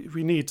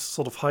 we need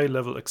sort of high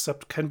level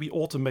can we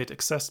automate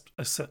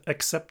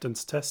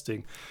acceptance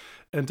testing?"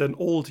 And then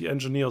all the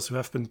engineers who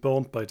have been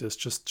burned by this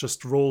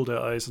just roll their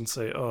eyes and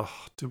say, "Oh,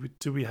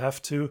 do we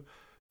have to?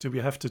 Do we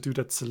have to do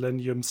that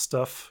Selenium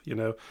stuff? You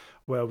know,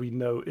 where we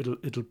know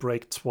it'll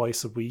break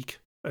twice a week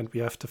and we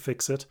have to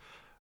fix it."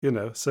 You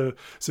know, so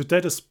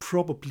that is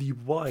probably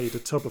why the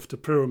top of the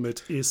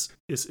pyramid is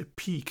a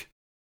peak.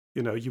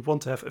 You know, you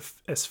want to have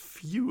as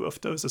few of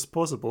those as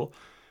possible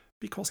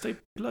because they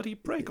bloody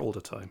break all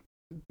the time.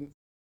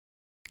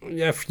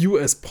 Yeah, few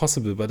as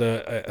possible, but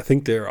I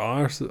think there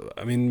are.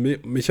 I mean,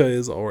 Micha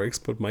is our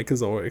expert, Mike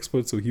is our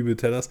expert, so he will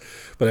tell us.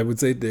 But I would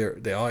say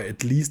there are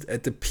at least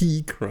at the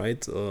peak,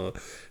 right?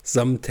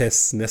 Some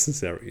tests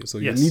necessary. So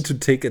you need to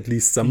take at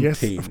least some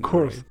pain. Of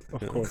course,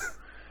 right? of course.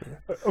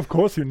 Of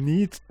course, you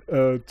need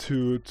to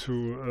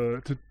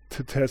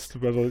test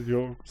whether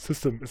your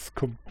system is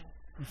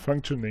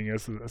functioning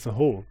as a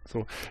whole.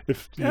 So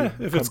if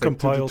it's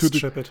compiled,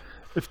 ship it.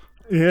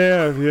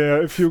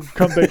 If you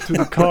come back to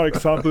the car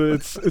example,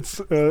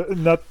 it's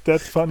not that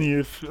funny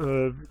if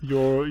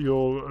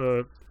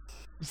your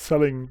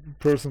selling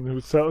person who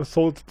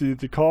sold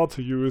the car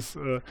to you is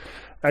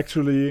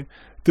actually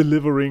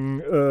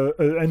delivering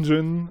an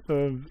engine,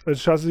 a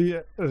chassis,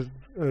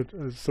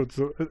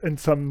 and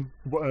some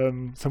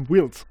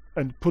wheels,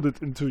 and put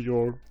it into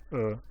your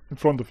in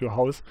front of your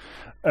house,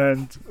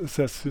 and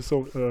says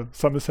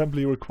some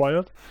assembly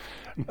required.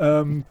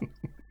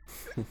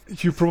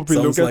 You probably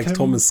sounds look like at him.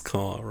 Thomas'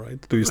 car,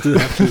 right? Do you still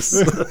have this?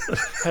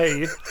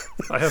 Hey,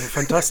 I have a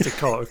fantastic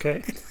car.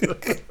 Okay.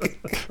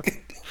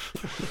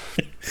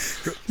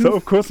 So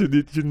of course you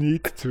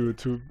need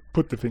to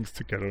put the things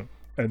together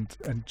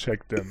and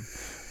check them,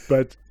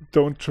 but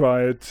don't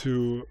try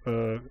to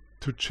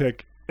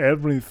check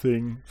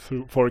everything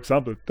through. For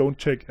example, don't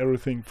check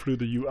everything through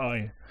the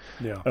UI.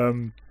 Yeah.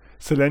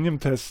 Selenium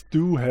tests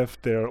do have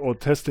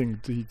testing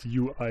the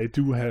UI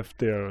do have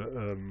their.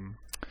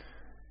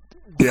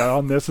 They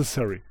are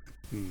necessary.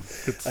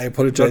 I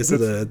apologize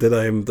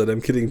that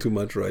I'm kidding too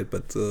much, right?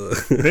 But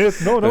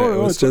no, I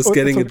was just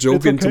getting a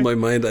joke into my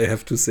mind. I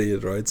have to say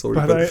it, right? Sorry,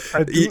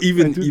 but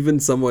even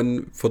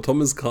someone for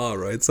Thomas' car,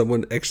 right?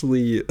 Someone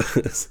actually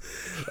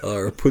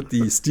put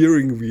the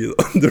steering wheel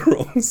on the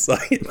wrong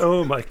side.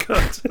 Oh my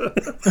god!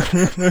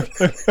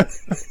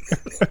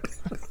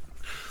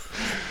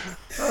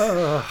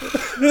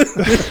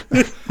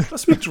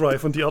 As we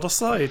drive on the other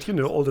side, you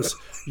know, all this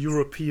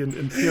European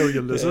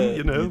imperialism,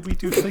 you know, we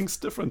do things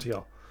different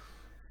here.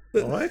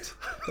 All right?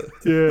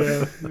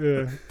 Yeah.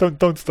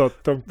 Don't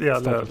start.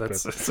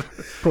 That's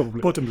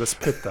probably bottomless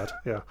pit. That,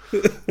 yeah.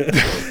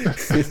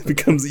 It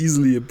becomes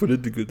easily a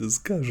political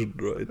discussion,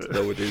 right,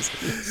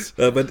 nowadays.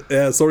 But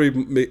sorry,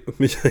 Michael,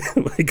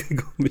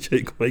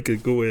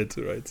 go ahead,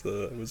 right?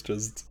 I was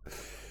just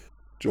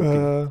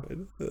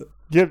joking.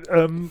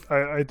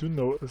 I do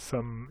know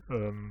some.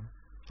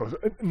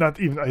 Not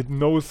even. I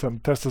know some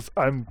testers.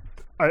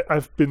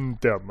 I've been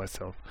there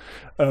myself.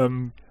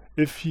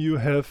 If you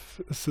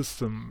have a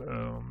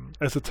system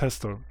as a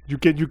tester, you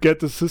get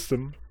the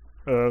system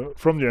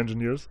from the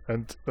engineers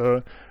and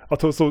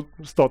also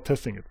start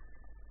testing it.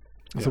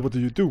 Yeah. So what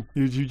do?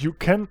 You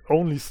can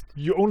only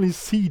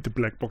see the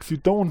black box. You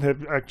don't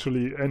have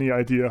actually any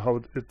idea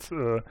how it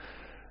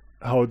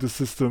how the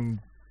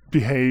system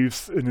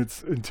behaves in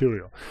its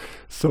interior.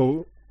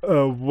 So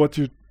what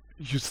you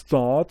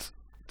start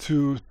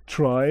to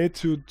try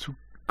to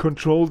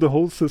control the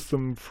whole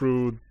system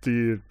through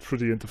the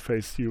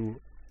interface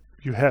you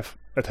have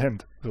at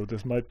hand. So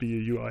this might be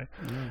a UI.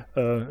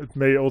 It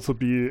may also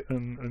be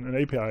an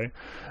API,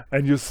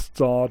 and you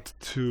start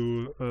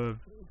to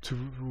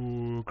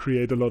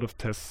create a lot of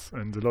tests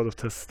and a lot of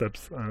test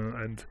steps,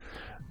 and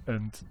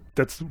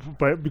that's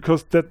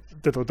because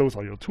those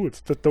are your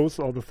tools. Those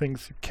are the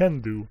things you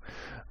can do,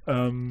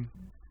 and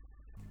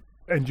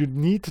you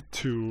need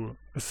to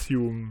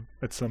assume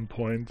at some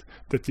point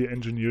that the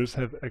engineers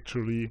have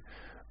actually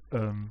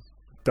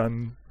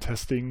done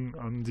testing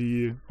on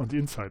the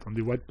inside, on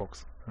the white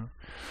box.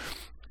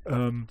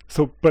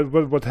 But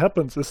what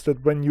happens is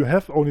that when you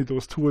have only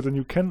those tools and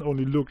you can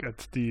only look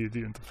at the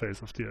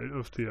interface of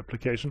the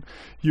application,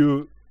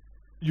 you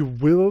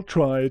will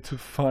try to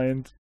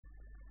find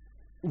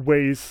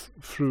ways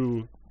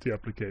through the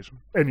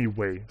application, any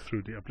way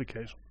through the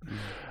application,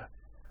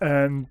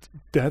 and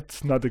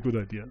that's not a good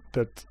idea.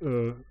 That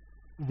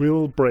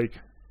will break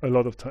a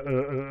lot of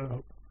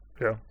time.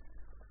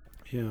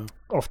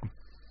 Often.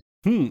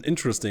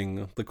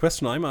 Interesting. The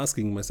question I'm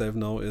asking myself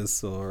now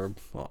is,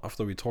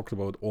 after we talked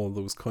about all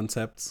those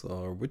concepts,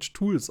 which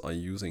tools are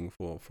you using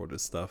for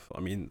this stuff? I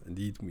mean,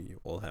 indeed, we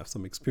all have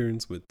some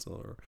experience with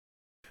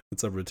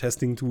several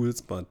testing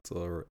tools, but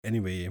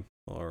anyway,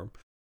 a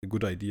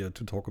good idea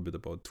to talk a bit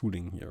about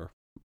tooling here.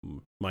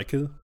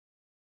 Michael?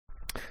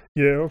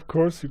 Yeah, of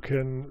course you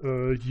can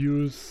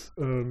use,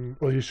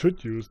 or you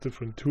should use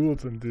different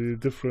tools in the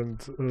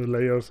different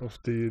layers of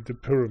the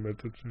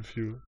pyramid, if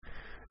you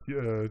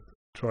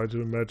try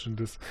to imagine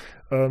this.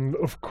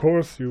 Of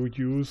course you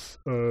use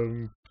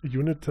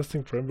unit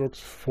testing frameworks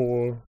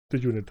for the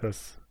unit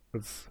tests.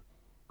 That's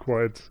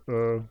quite...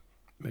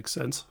 makes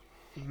sense.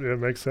 Yeah,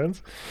 makes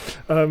sense.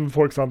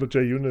 For example,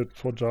 JUnit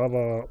for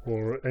Java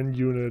or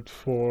NUnit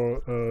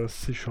for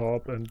C#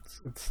 and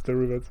its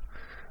derivatives.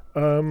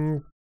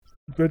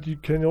 But you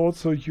can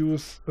also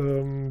use,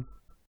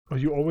 or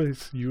you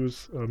always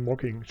use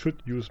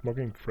should use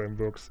mogging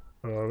frameworks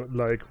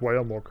like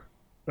WireMock.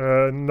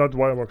 Not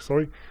WireMock,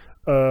 sorry.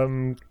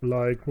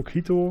 Like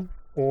Mockito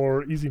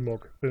or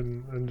EasyMock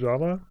in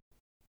Java.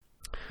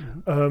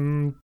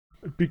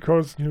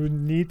 Because you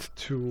need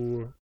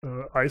to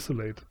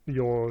isolate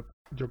your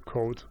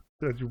code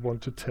that you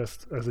want to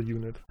test as a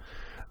unit.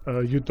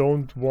 You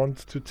don't want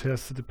to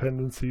test the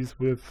dependencies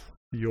with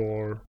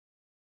your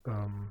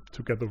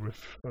together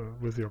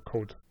with your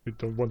code. You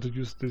don't want to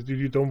use this.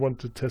 You don't want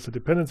to test the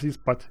dependencies,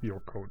 but your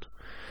code.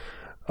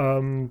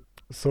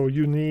 So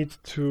you need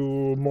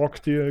to mock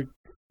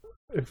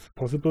if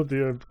possible,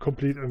 the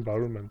complete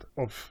environment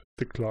of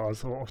the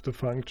class or of the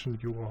function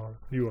you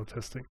are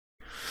testing.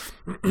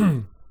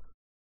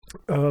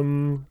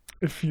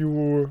 If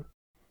you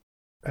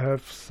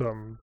have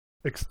some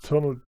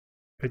external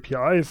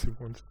APIs you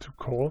want to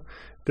call,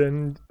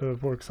 then,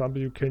 for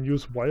example, you can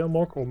use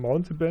WireMock or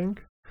Mountebank,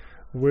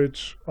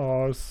 which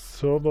are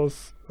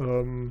servers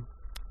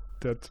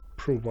that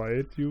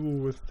provide you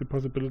with the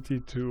possibility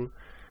to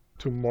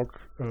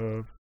mock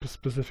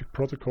specific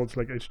protocols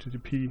like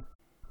HTTP,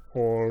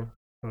 or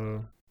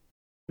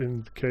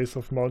in the case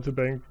of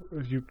Mountebank,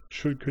 you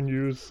can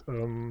use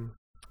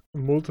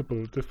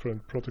multiple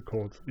different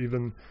protocols,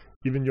 even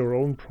your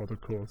own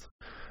protocols.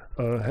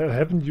 I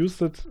haven't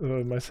used it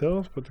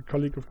myself, but a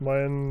colleague of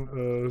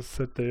mine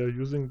said they are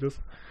using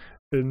this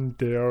in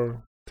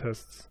their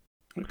tests.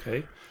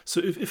 Okay, so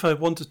if I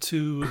wanted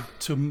to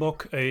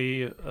mock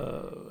an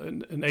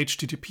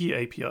HTTP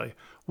API,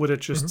 would I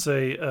just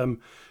say,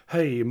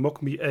 hey,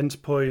 mock me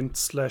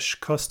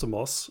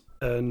endpoint/customers,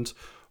 and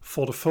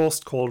for the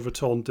first call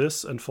return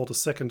this, and for the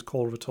second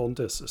call return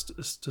this?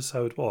 Is this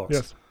how it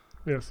works?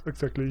 Yes,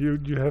 exactly.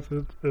 You have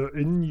it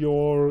in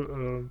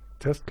your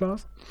test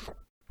class.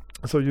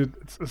 So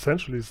it's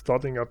essentially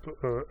starting up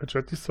a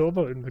Jetty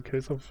server in the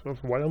case of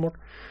WireMock.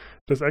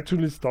 That's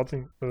actually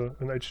starting an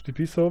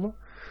HTTP server.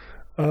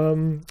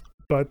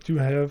 But you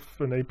have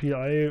an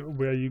API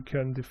where you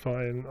can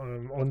define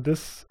on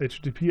this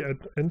HTTP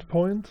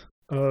endpoint,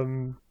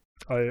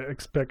 I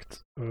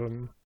expect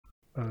a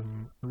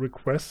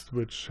request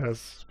which has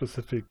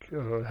specific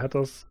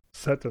headers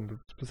set and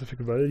specific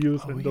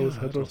values in those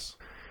headers.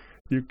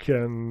 You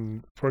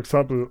can, for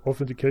example,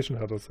 authentication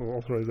headers or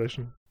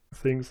authorization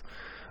things.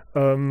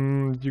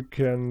 You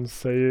can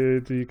say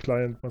the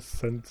client must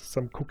send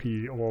some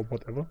cookie or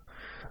whatever.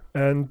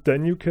 And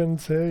then you can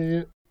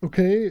say,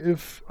 okay,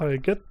 if I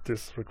get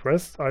this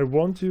request, I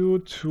want you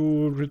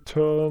to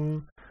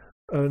return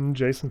a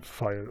JSON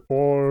file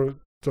or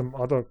some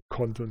other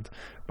content.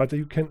 But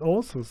you can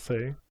also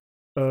say,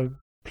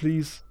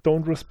 please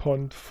don't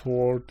respond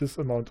for this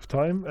amount of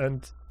time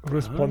and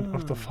respond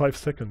after 5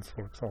 seconds,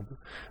 for example.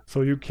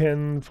 So you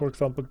can, for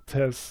example,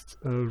 test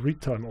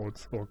read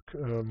timeouts, or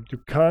you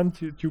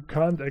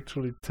can't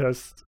actually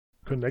test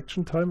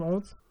connection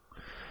timeouts,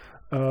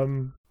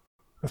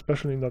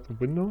 especially not in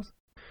Windows.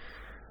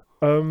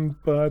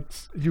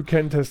 But you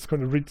can test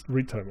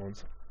read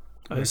timeouts.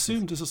 I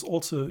assume this is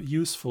also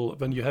useful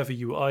when you have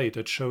a UI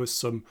that shows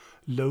some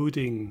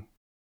loading,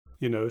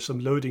 some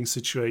loading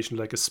situation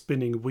like a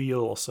spinning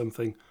wheel or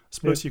something. I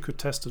suppose you could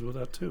test it with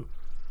that too.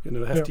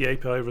 Have the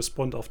API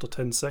respond after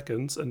 10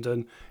 seconds and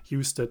then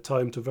use that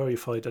time to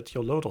verify that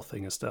your loader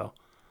thing is there.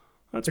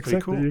 That's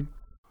pretty cool.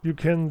 You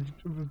can,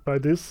 by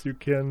this, you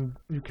can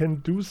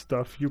do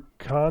stuff you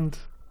can't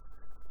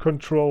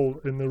control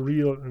in a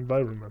real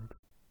environment.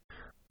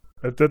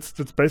 That's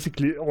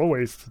basically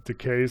always the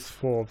case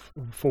for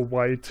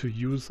why to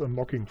use a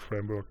mocking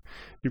framework.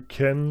 You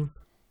can,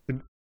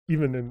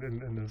 even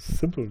in a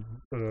simple,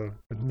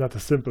 not a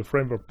simple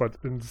framework, but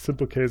in the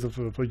simple case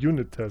of a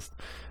unit test,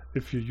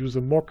 if you use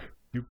a mock,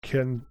 you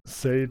can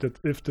say that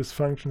if this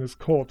function is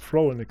called,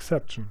 throw an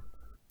exception,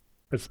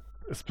 a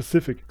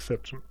specific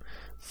exception.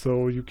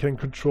 So you can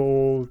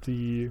control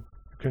you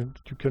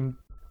can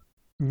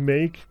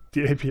make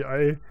the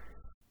API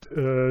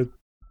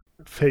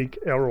fake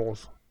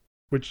errors,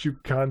 which you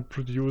can't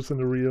produce in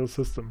a real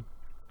system.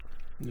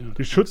 Yeah,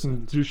 you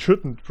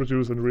shouldn't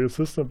produce in a real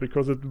system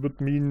because it would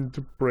mean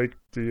to break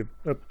the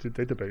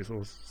database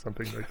or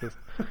something like this.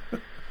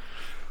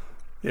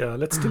 Yeah,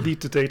 let's delete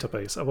the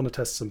database. I want to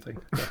test something.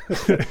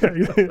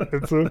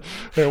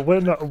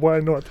 Why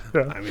not?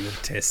 Yeah. I mean, a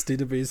test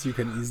database you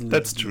can easily.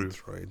 That's delete,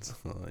 true, right?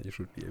 You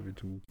should be able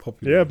to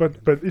populate. Yeah,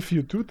 but if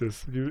you do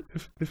this,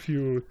 if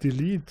you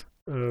delete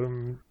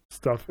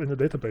stuff in a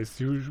database,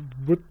 you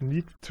would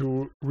need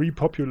to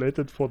repopulate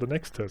it for the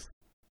next test.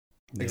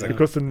 Exactly.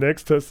 Because the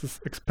next test is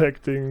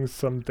expecting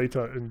some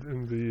data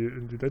in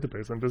the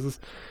database, and this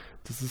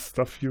is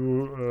stuff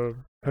you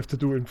have to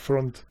do in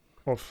front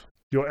of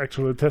your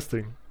actual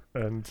testing,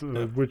 and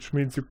which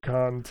means you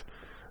can't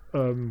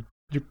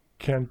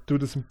do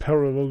this in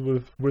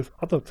parallel with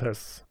other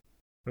tests.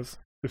 Yes?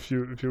 If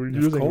you're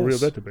using a real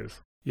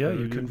database,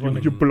 you can.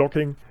 You're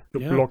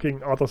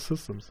blocking other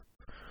systems.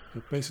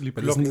 But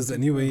isn't this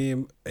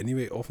anyway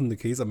often the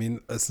case? I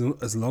mean, as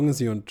long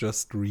as you're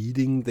just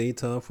reading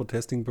data for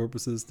testing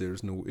purposes,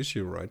 there's no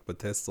issue, right? But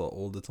tests are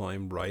all the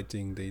time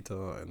writing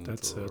data, and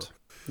that's it.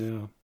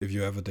 Yeah. If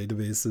you have a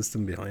database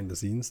system behind the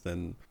scenes,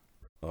 then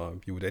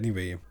you would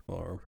anyway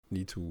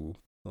need to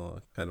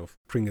kind of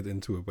bring it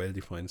into a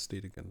well-defined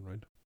state again,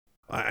 right?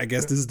 I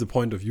guess this is the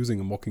point of using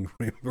a mocking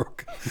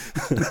framework,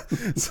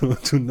 so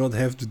to not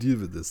have to deal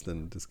with this then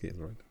in this case,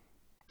 right?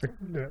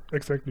 Yeah,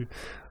 exactly.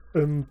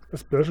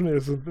 Especially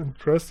as an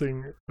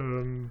interesting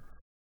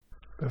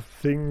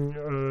thing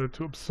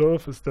to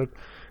observe is that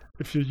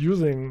if you're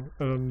using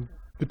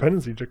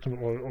dependency injection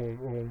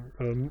or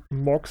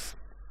mocks,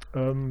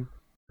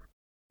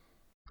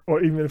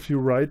 or even if you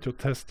write your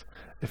test,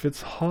 if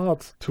it's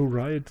hard to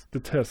write the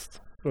test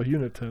or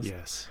unit test,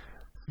 yes,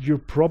 you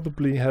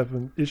probably have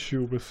an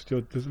issue with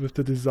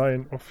the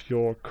design of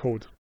your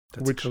code,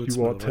 which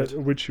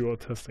you are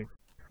testing.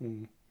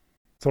 Mm.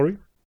 Sorry?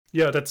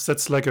 Yeah,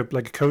 that's like a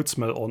code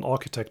smell or an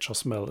architecture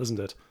smell, isn't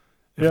it?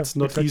 If it's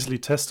not easily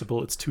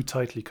testable, it's too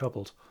tightly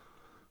coupled.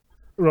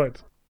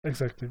 Right,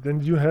 exactly.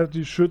 Then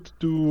you should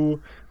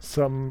do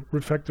some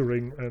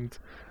refactoring and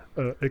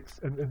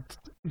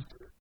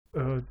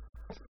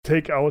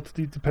take out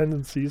the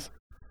dependencies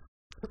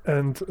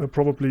and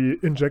probably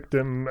inject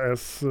them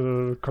as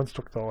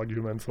constructor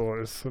arguments or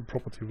as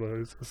property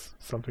values, as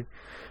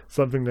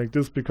something like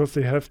this, because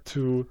they have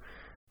to.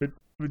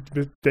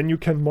 Then you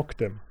can mock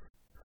them.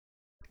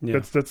 Yeah.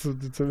 That's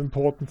an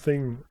important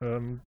thing.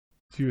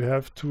 You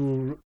have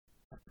to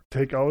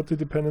take out the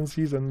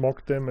dependencies and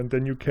mock them, and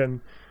then you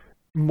can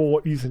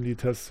more easily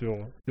test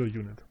your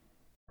unit.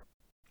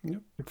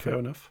 Yep, okay. Fair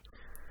enough.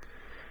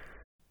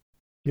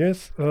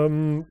 Yes,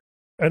 and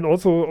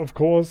also, of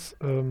course,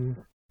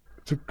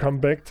 to come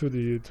back to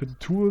the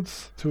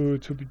tools to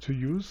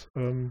use.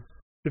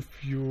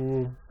 If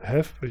you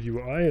have a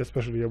UI,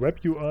 especially a web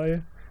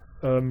UI,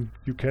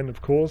 you can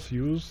of course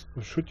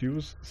should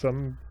use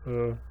some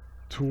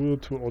tool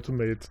to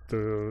automate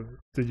the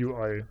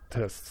UI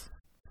tests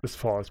as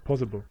far as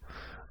possible.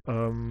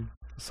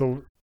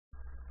 So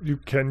you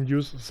can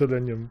use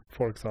Selenium,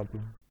 for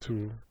example,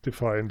 to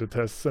define the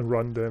tests and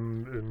run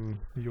them in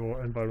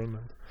your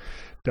environment.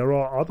 There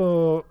are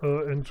other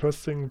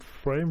interesting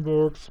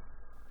frameworks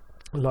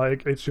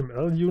like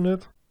HTML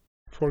Unit,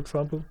 for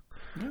example,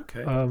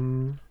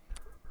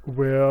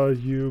 where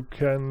you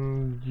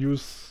can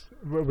use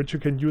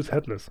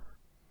headless.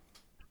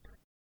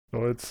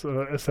 So it's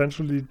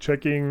essentially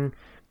checking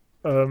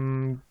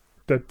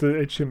that the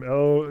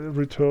HTML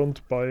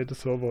returned by the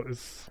server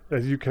is,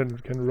 as you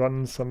can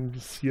run some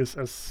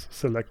CSS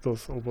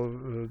selectors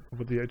over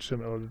the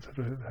HTML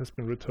that has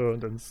been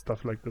returned and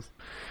stuff like this,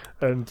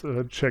 and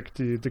check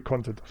the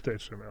content of the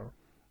HTML.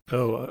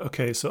 Oh,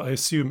 okay. So I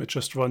assume it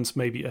just runs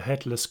maybe a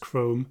headless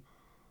Chrome,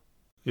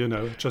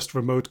 just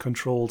remote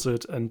controls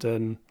it, and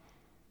then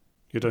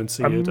you don't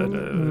see it,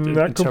 and it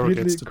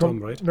interrogates the DOM,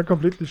 right? Not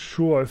completely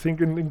sure. I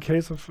think in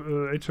case of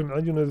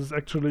HTML unit, is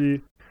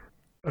actually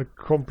a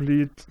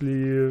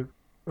completely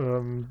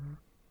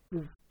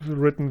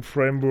written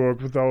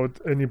framework without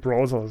any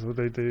browser. So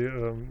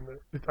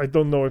I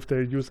don't know if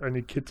they use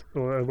any kit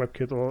or a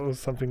WebKit or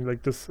something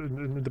like this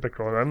in the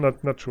background. I'm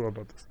not sure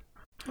about this.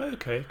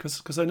 Okay,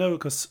 because I know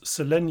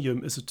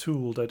Selenium is a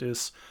tool that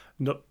is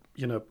not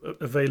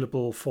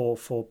available for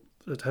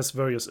it has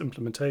various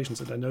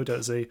implementations, and I know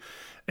there's a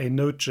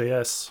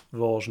Node.js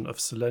version of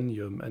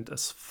Selenium, and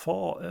as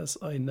far as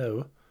I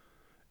know,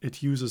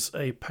 it uses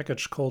a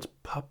package called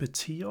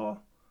Puppeteer,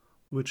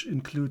 which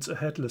includes a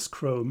headless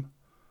Chrome.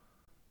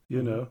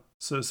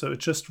 So it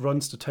just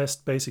runs the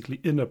test basically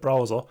in a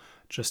browser,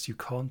 just you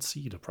can't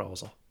see the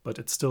browser, but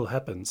it still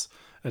happens.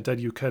 And then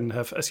you can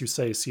have, as you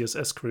say,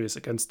 CSS queries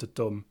against the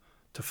DOM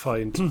to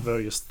find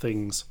various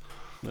things.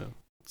 Yeah.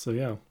 So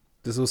yeah.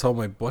 This was how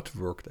my bot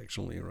worked,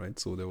 actually, right?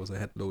 So there was a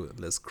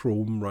headless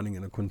Chrome running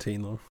in a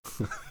container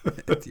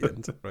at the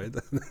end, right?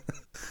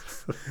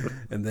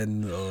 And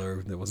then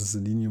there was a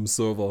Selenium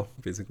server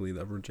basically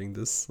leveraging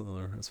this,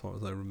 as far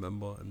as I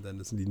remember, and then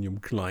the Selenium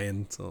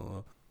client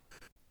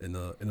in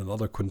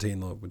another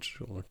container, which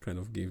kind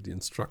of gave the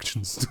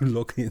instructions to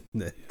log in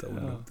and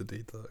download the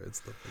data and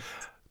stuff like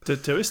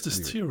that. There is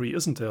this theory,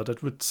 isn't there,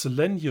 that with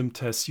Selenium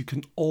tests you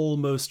can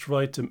almost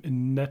write them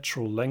in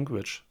natural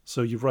language.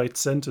 So you write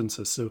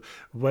sentences. So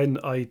when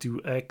I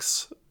do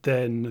X,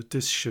 then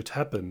this should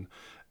happen.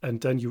 And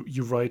then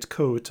you write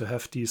code to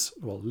have these,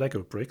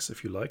 Lego bricks,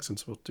 if you like,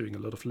 since we're doing a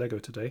lot of Lego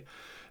today.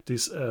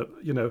 These,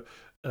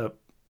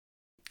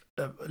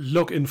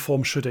 login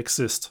form should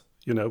exist.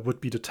 Would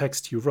be the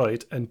text you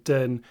write, and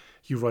then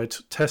you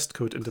write test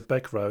code in the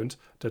background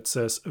that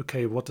says,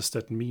 okay, what does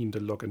that mean, the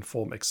login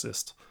form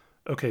exists?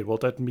 Okay, well,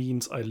 that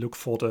means I look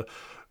for the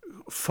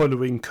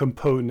following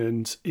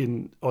component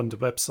on the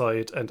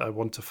website and I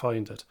want to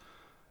find it.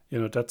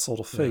 That sort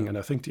of thing. Yeah. And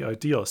I think the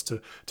idea is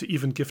to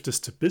even give this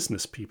to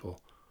business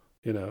people,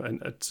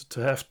 and to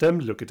have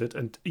them look at it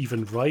and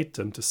even write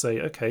them to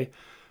say, okay,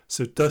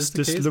 so does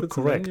this look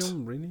correct?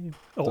 Selenium, really?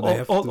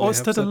 Or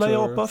is that a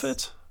layer above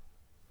it?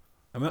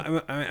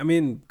 I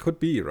mean, could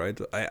be, right?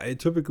 I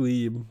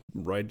typically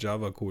write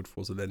Java code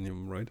for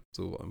Selenium, right?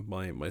 So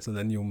my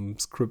Selenium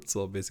scripts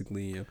are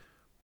basically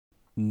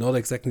not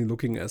exactly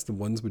looking as the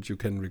ones which you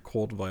can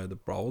record via the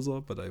browser,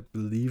 but I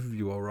believe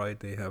you are right.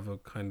 They have a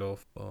kind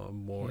of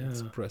more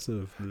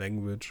expressive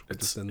language.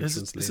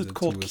 Is it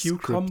called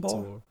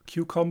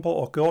Cucumber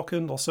or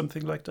Gherkin or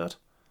something like that?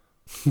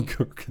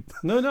 Gherkin.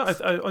 No,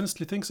 I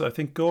honestly think so. I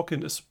think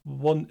Gherkin is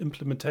one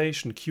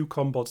implementation,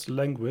 Cucumber's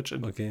language,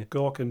 and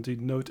Gherkin the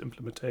Node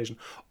implementation,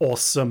 or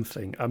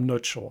something. I'm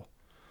not sure.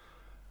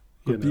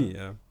 Could be,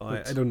 yeah.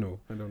 I don't know.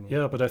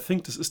 Yeah, but I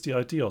think this is the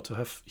idea, to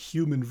have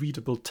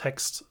human-readable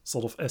text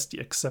sort of as the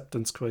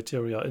acceptance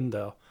criteria in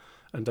there,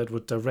 and that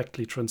would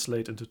directly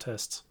translate into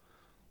tests.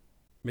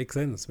 Makes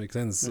sense.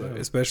 Yeah.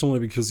 Especially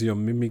because you're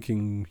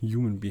mimicking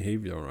human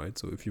behavior, right?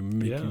 So if you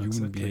mimic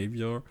human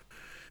behavior,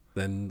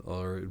 then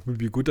it would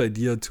be a good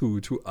idea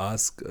to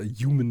ask a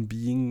human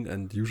being,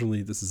 and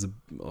usually this is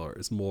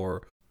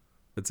more,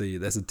 let's say,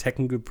 there's a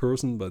technical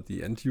person, but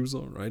the end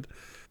user, right?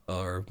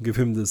 Give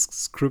him this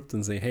script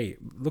and say, hey,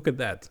 look at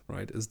that,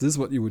 right? Is this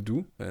what you would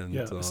do? And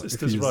is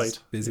this right?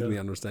 Basically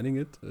understanding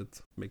it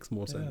makes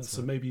more sense.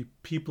 So maybe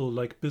people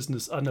like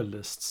business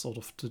analysts, sort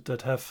of,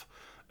 that have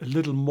a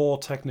little more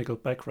technical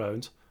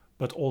background,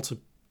 but also,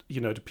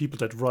 the people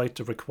that write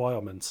the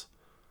requirements,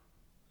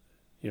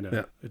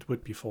 it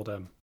would be for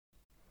them.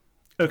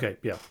 Okay,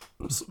 yeah.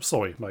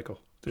 Sorry, Michael.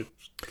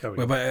 Carry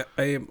on. But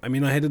I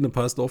mean, I had in the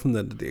past often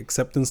that the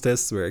acceptance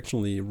tests were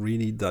actually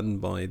really done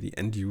by the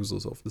end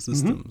users of the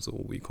system. Mm-hmm.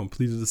 So we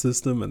completed the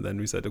system, and then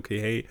we said, okay,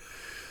 hey,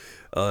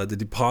 the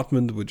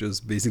department which is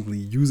basically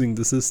using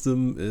the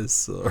system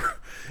is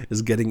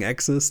getting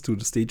access to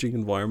the staging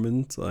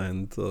environment,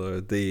 and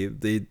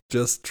they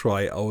just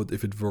try out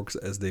if it works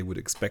as they would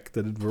expect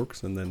that it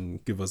works, and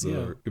then give us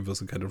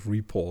a kind of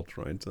report,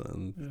 right?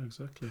 And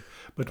exactly.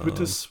 But with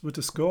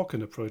this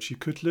Gherkin approach, you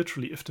could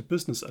literally, if the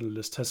business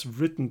analyst has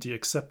written the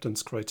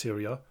acceptance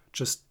criteria,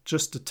 just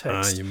the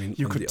text,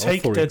 you could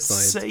take that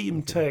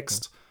same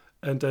text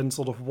and then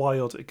sort of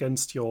wire it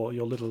against your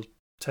little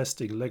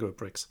testing Lego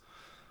bricks.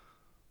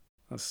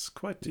 That's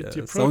quite. The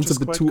approach sounds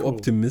a bit too cool.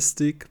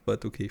 optimistic,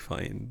 but okay,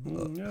 fine.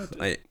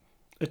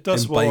 It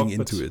does I'm work. Buying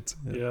into it.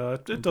 Yeah,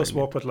 it does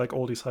work, but like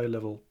all these high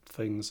level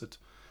things,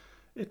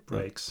 it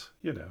breaks.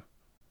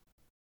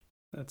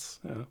 That's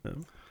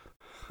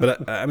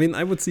But I mean,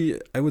 I would see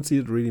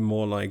it really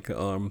more like,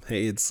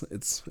 hey,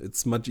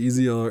 it's much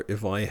easier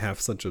if I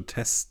have such a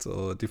test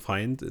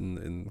defined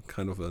in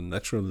kind of a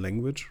natural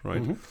language,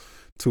 right?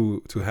 Mm-hmm.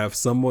 To have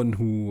someone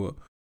who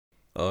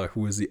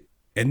is the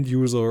end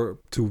user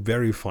to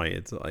verify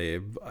it.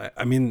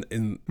 I mean,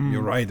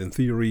 you're right. In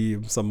theory,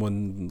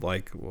 someone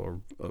like,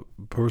 or a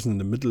person in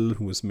the middle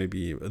who is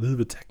maybe a little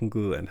bit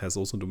technical and has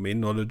also domain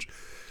knowledge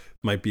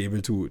might be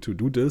able to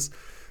do this.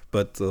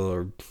 But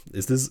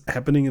is this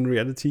happening in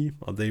reality?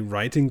 Are they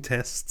writing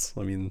tests?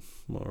 I mean,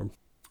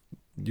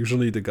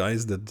 usually the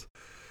guys that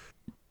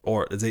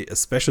or let's say a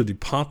special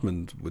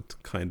department would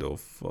kind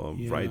of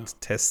write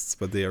tests,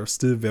 but they are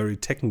still very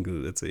technical.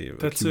 Let's say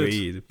that's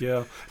QA it.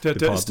 Yeah,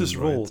 there is this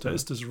role. Right? There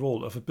is this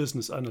role of a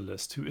business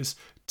analyst who is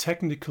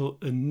technical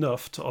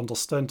enough to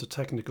understand the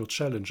technical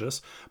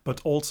challenges,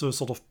 but also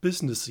sort of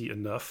businessy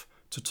enough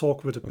to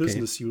talk with the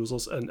business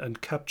users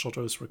and capture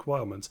those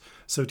requirements.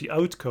 So the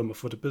outcome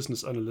of what a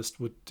business analyst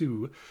would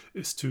do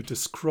is to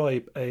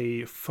describe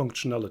a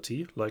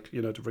functionality, like,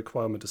 the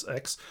requirement is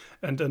X,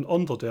 and then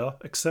under there,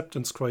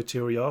 acceptance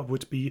criteria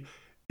would be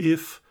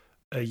if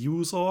a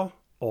user,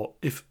 or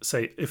if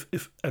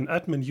an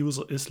admin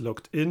user is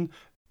logged in,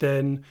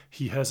 then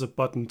he has a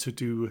button to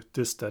do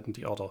this, that, and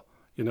the other.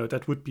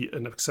 That would be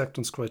an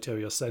acceptance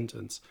criteria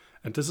sentence.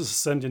 And this is a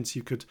sentence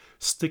you could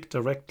stick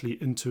directly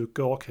into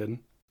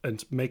Gherkin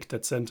and make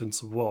that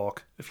sentence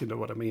work, if you know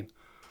what I mean.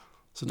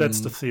 So that's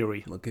the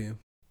theory. Okay.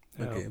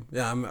 Yeah. Okay.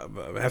 Yeah,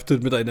 I have to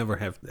admit I never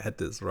have had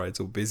this, right?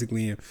 So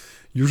basically,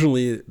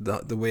 usually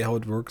the way how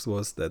it works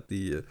was that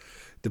the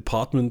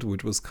department,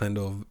 which was kind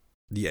of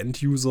the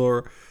end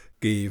user,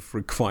 gave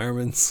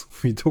requirements.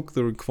 We took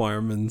the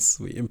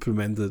requirements, we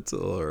implemented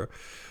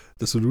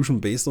the solution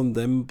based on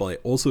them by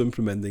also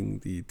implementing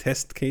the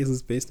test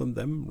cases based on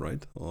them,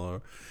 right?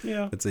 Or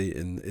let's say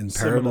in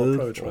parallel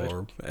approach,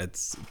 or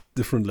at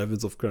different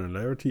levels of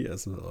granularity,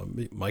 as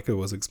Michael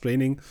was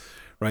explaining,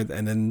 right?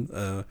 And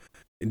then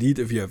indeed,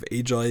 if you have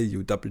Agile,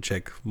 you double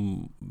check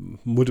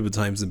multiple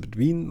times in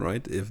between,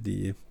 right? If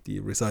the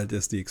result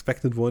is the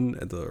expected one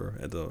at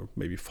a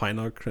maybe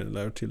finer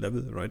granularity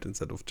level, right?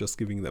 Instead of just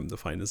giving them the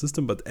final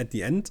system. But at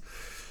the end,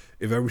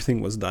 if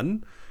everything was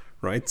done,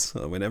 right?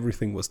 When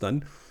everything was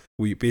done,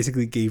 we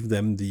basically gave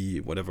them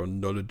the whatever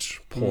knowledge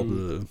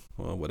portal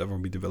or whatever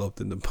we developed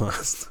in the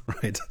past,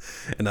 right?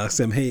 And asked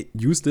them, hey,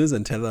 use this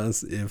and tell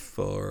us if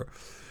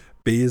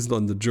based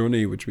on the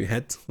journey which we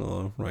had,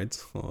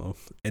 right,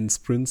 end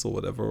sprints or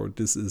whatever,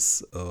 this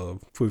is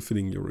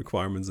fulfilling your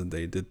requirements. And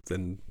they did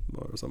then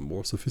some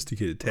more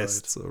sophisticated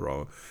tests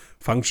around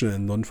functional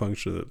and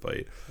non-functional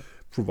by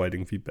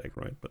providing feedback,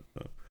 right? But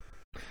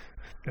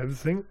yeah, the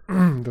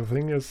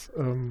thing is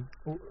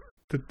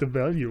the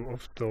value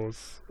of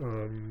those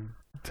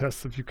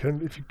tests, if you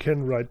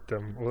can write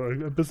them, or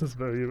a business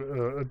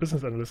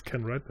analyst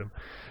can write them,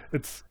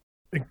 it's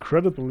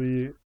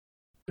incredibly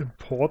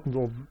important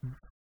or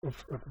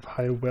of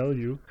high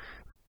value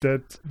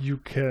that you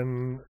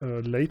can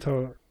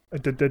later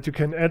that you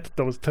can add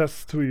those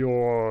tests to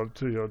your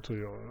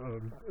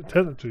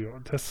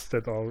tests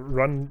that are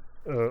run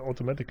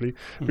automatically,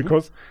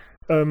 because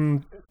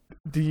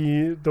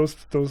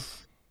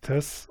those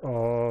tests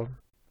are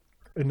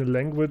in a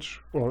language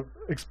or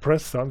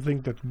express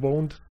something that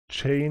won't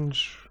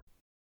change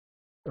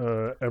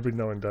every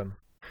now and then.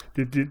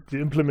 The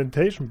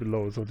implementation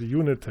below, so the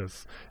unit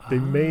tests, they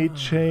may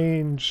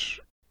change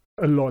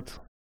a lot,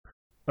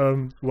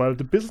 while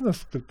the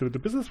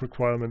business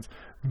requirements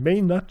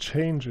may not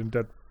change in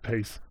that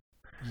pace.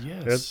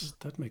 Yes,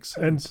 that makes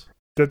sense. And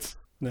that's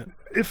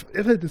if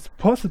it is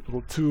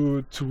possible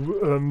to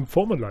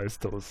formalize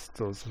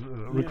those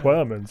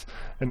requirements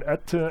and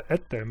add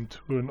them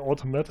to an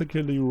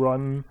automatically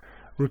run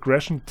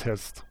regression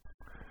test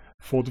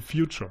for the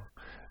future,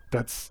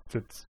 that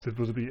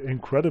would be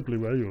incredibly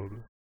valuable.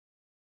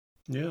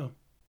 Yeah,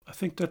 I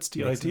think that's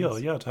the idea.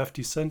 Sense. Yeah, to have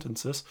these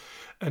sentences,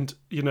 and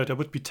there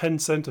would be 10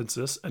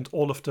 sentences, and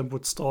all of them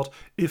would start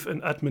if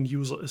an admin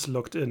user is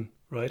logged in,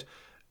 right?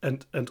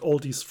 And all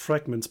these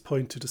fragments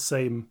point to the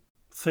same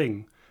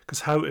thing.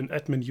 Because how an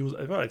admin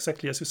user, well,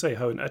 exactly as you say,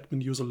 how an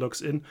admin user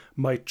logs in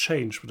might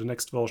change with the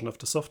next version of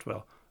the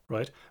software,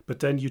 right? But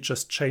then you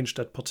just change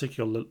that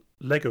particular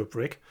Lego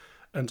brick,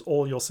 and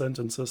all your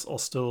sentences are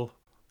still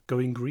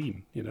going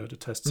green. The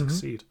tests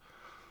succeed.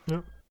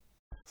 Yeah.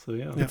 So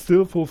it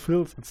still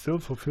fulfills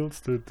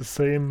the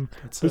same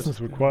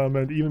business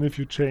requirement, even if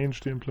you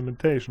change the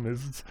implementation.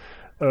 It's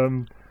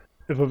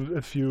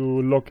if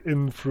you log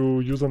in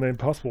through username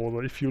password,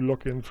 or if you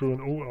log in through an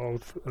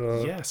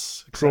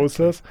OAuth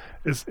process,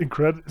 is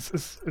incredible.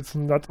 It's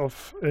not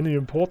of any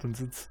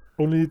importance. It's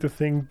only the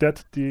thing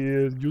that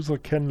the user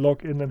can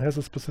log in and has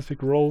a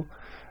specific role,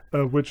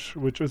 which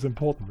is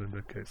important in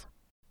that case.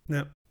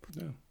 Yeah.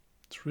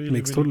 It's really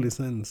makes totally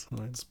sense.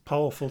 Right? It's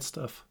powerful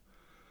stuff.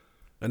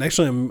 And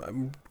actually,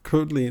 I'm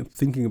currently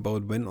thinking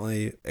about when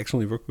I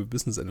actually work with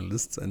business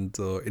analysts. And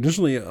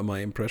initially,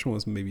 my impression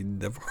was maybe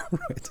never,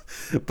 right?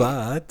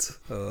 But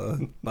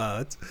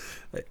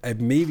I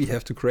maybe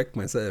have to correct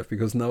myself,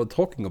 because now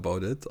talking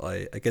about it,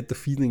 I get the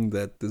feeling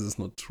that this is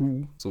not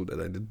true, so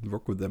that I didn't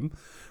work with them.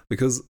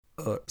 Because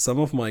some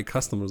of my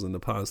customers in the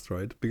past,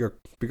 right,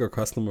 bigger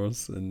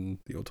customers in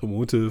the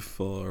automotive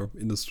or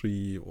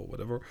industry or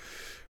whatever,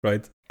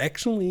 right,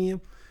 actually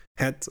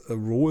had a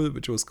role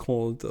which was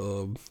called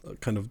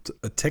kind of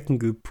a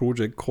technical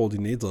project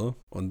coordinator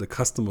on the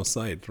customer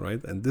side,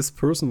 right? And this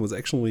person was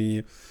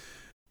actually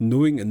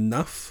knowing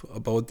enough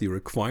about the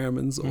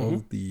requirements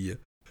of the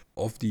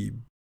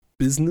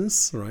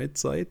business, right,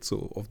 side,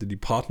 so of the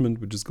department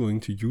which is going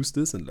to use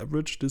this and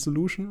leverage the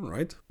solution,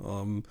 right,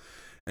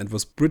 and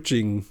was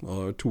bridging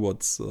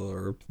towards,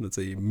 let's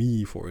say,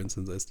 me, for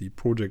instance, as the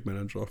project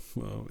manager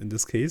in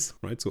this case,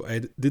 right? So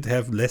I did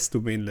have less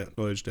domain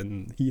knowledge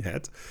than he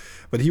had,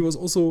 but he was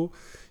also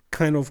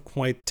kind of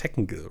quite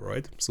technical,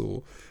 right?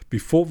 So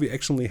before we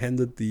actually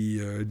handed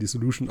the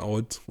solution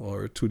out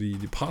or to the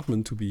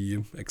department to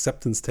be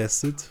acceptance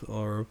tested,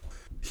 or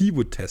he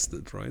would test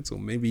it, right? So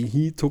maybe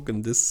he took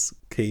in this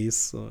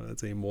case,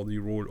 let's say, more the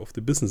role of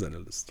the business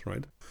analyst,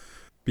 right?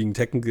 Being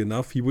technical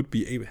enough, he would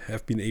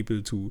have been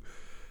able to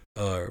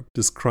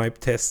describe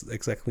tests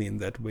exactly in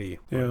that way,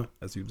 right,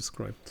 as you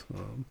described.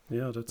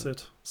 Yeah, that's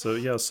it. So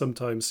yeah,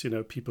 sometimes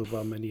people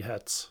wear many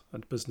hats,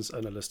 and business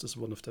analyst is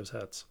one of those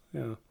hats.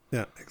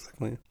 Yeah,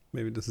 exactly.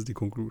 Maybe this is the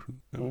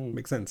conclusion.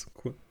 Makes sense.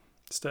 Cool.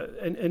 Is there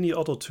any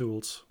other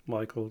tools,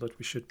 Michael, that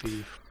we should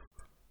be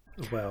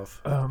aware of?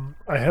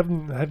 I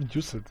haven't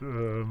used it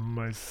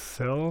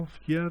myself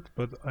yet,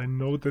 but I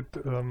know that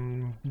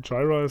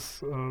Jira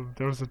is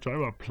there's a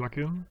Jira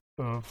plugin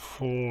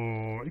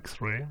for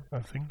X-Ray, I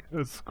think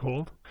it's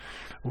called,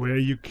 where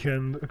you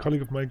can, a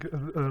colleague of mine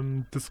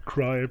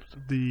described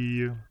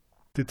the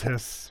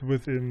tests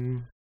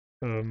within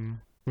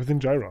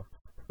Jira,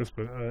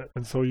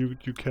 and so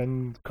you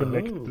can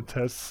connect the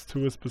tests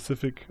to a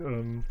specific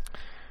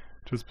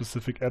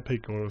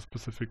epic or a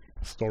specific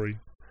story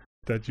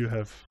that you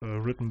have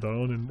written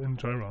down in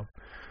Jira,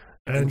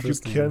 and you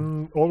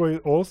can always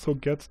also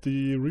get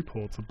the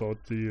reports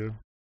about the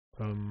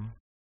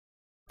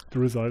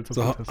results of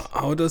the test.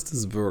 How does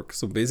this work?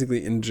 So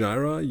basically in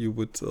Jira you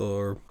would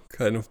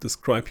kind of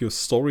describe your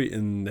story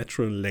in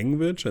natural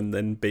language, and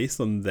then based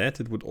on that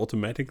it would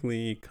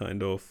automatically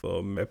kind of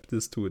map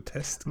this to a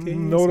test case?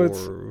 No,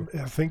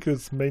 I think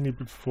it's mainly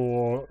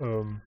for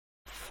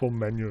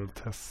manual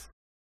tests.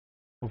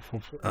 Okay.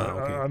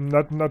 I'm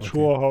not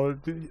sure how.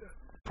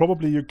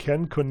 Probably you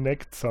can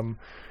connect some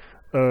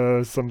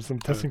testing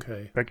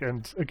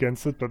backend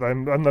against it, but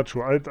I'm not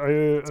sure.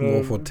 It's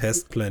more for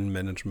test plan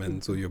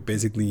management. So you're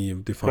basically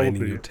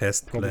defining your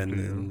test plan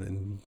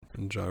in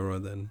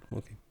Jira. Then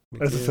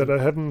As I said, I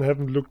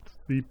haven't looked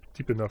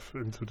deep enough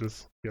into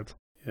this yet.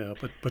 Yeah,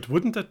 but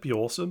wouldn't that be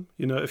awesome?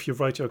 If you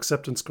write your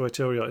acceptance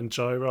criteria in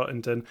Jira,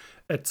 and then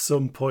at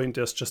some point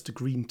there's just a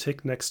green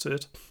tick next to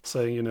it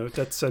saying,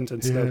 that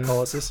sentence now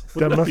passes.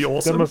 Wouldn't that be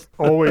awesome? There must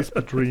always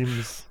be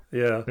dreams.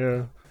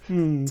 Yeah.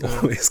 It's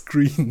always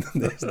green.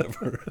 There's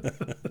never.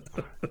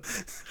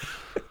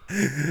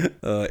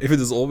 If it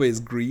is always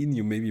green,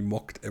 you maybe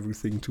mocked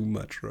everything too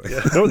much, right?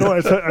 Yeah. No.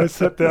 I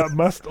said there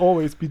must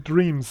always be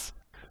dreams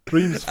for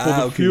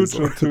the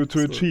future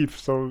to achieve.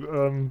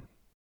 So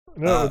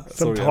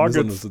some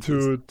targets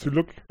to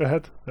look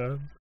ahead,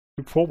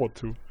 look forward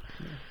to.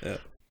 Yeah.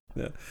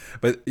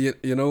 But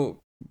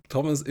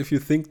Thomas, if you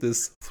think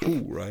this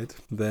through, right,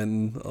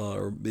 then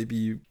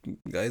maybe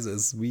guys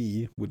as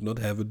we would not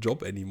have a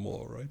job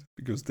anymore, right?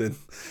 Because then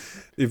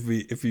if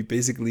we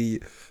basically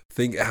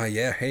think,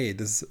 hey,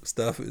 this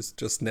stuff is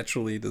just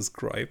naturally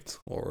described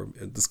or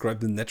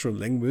described in natural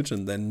language,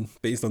 and then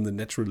based on the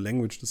natural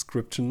language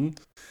description,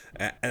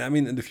 and I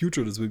mean in the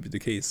future this will be the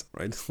case,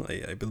 right?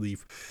 I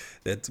believe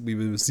that we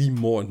will see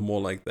more and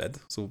more like that.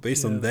 So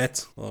based on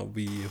that,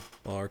 we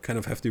kind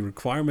of have the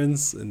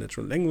requirements in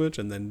natural language,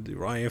 and then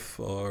derive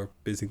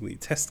basically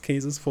test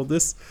cases for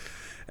this,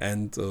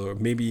 and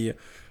maybe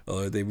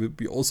they will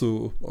be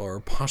also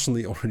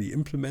partially already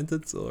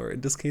implemented, or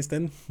in this case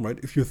then, right,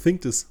 if you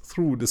think this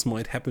through, this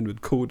might happen with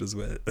code as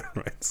well,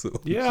 right?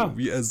 So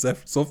we as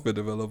software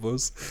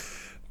developers,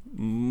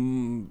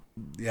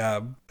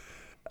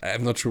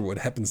 I'm not sure what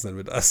happens then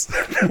with us.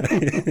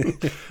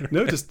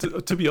 No,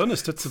 to be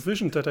honest, that's a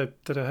vision that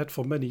I had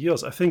for many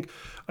years. I think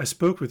I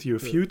spoke with you a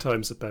few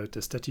times about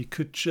this, that you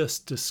could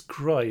just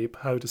describe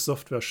how the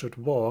software should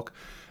work,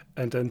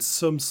 and then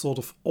some sort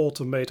of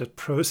automated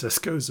process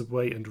goes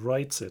away and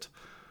writes it.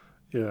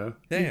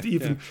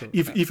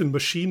 Even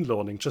machine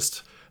learning,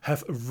 just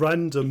have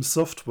random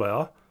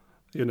software,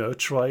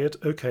 try it.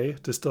 Okay,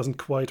 this doesn't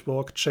quite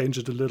work. Change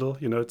it a little.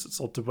 It's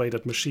not the way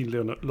that machine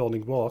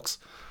learning works.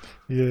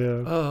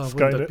 Yeah,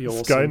 wouldn't that be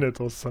awesome?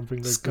 Skynet or something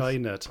like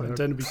Skynet, and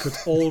then we could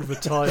all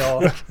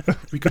retire.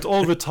 We could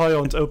all retire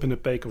and open a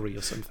bakery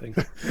or something.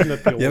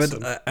 Wouldn't that be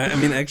awesome? Yeah, but I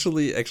mean,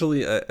 actually,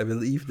 I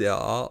believe there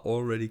are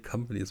already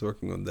companies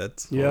working on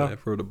that. Yeah,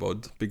 I've heard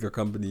about bigger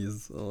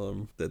companies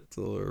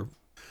that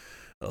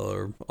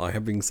are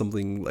having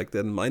something like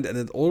that in mind, and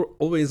it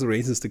always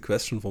raises the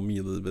question for me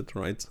a little bit,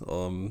 right?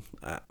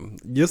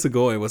 Years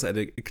ago, I was at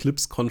an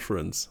Eclipse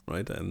conference,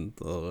 right, and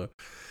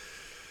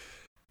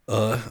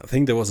I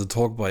think there was a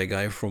talk by a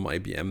guy from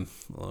IBM,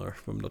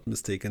 if I'm not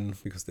mistaken,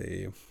 because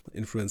they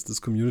influenced this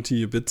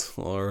community a bit,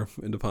 or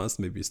in the past,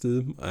 maybe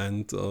still,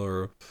 and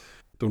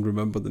don't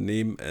remember the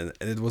name, and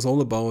it was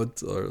all about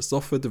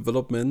software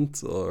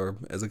development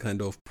as a kind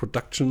of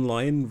production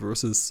line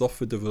versus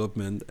software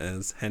development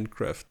as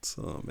handcraft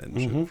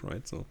manship,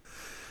 right? So,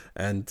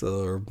 and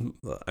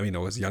I mean, I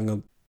was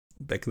younger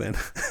back then,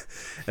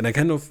 and I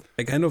kind of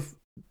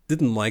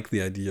didn't like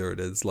the idea that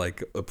it's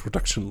like a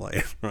production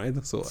line,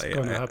 right? So It's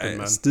gonna happen, I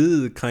man.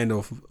 still kind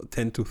of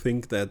tend to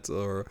think that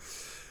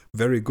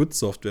very good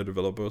software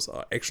developers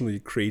are actually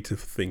creative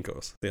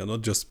thinkers. They are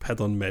not just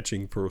pattern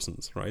matching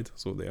persons, right?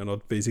 So they are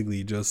not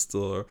basically just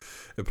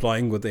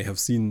applying what they have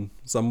seen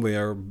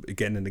somewhere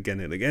again and again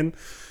and again.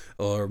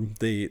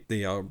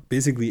 They are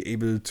basically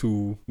able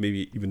to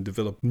maybe even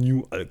develop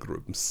new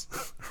algorithms,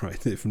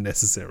 right, if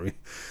necessary.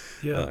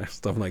 Yeah,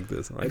 Stuff like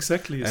this, right?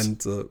 exactly. And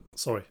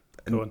Sorry,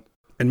 and- go on.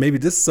 and maybe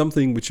this is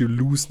something which you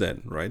lose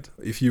then, right?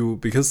 If you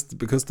because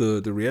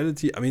the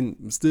reality, I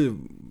mean, still,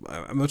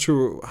 I'm not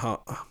sure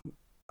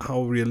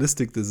how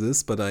realistic this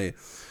is, but I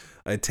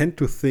tend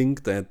to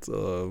think that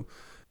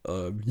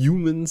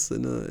humans,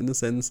 in a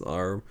sense,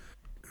 are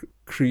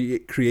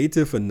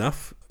creative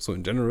enough. So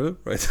in general,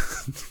 right?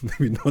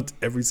 Maybe not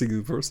every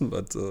single person,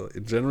 but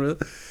in general,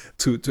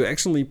 to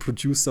actually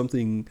produce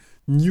something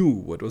new,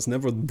 what was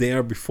never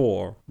there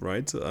before,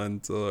 right?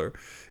 And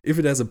if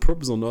it has a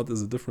purpose or not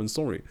is a different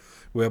story.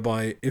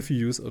 Whereby if you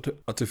use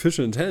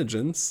artificial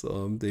intelligence,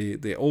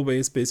 they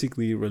always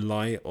basically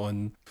rely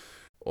on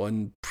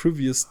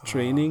previous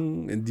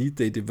training. Indeed,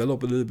 they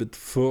develop a little bit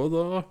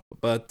further,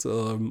 but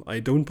I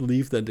don't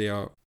believe that they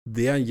are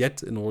there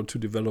yet in order to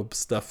develop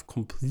stuff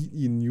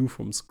completely new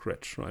from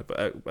scratch, right?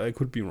 But I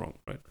could be wrong,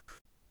 right?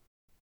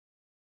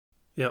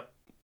 Yeah,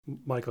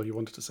 Michael, you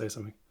wanted to say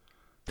something.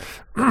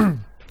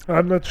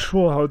 I'm not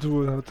sure how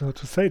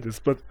to say this,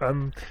 but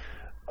I'm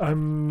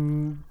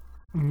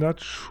not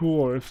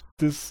sure if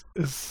this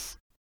is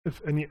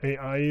if any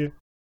AI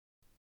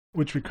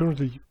which we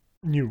currently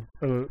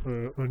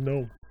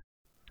know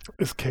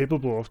is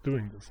capable of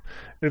doing this.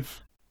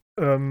 If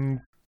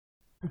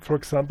for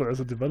example,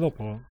 as a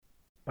developer,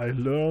 I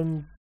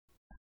learn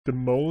the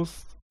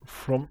most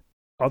from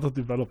other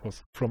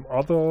developers, from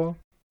other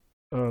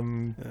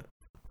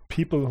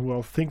people who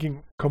are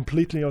thinking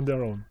completely on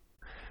their own,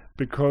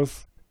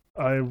 because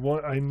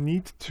I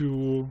need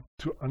to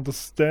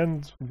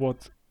understand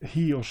what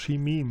he or she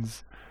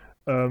means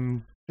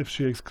if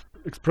she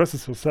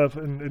expresses herself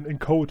in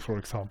code, for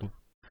example.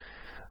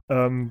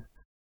 I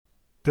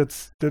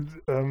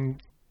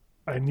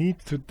need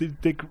to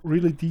dig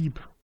really deep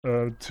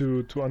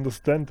to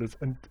understand it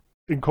and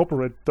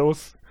incorporate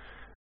those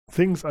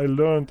things I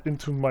learned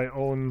into my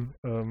own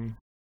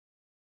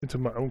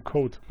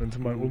code, into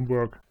my own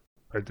work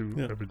I do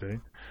every day.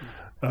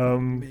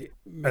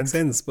 Makes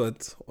sense,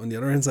 but on the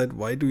other hand side,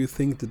 why do you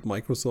think that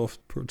Microsoft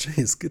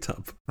purchased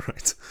GitHub,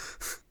 right?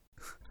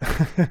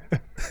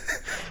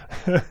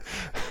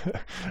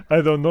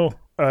 I don't know.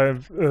 I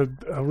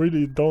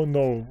really don't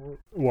know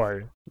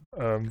why.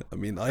 I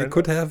mean, I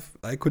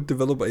could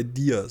develop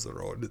ideas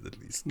around it at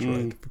least,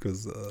 right?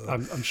 Because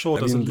I'm sure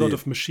there's a lot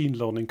of machine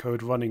learning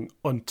code running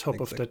on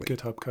top of that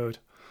GitHub code.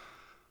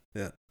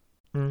 Yeah,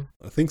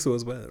 I think so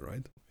as well,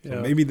 right? So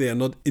Yeah. maybe they are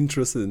not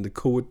interested in the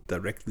code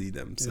directly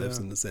themselves,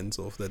 in the sense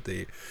of that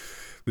they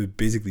will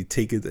basically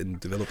take it and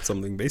develop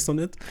something based on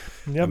it.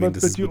 Yeah, I mean,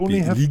 but you would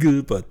only be have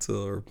illegal, but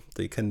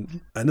they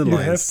can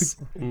analyze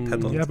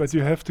patterns. Yeah, but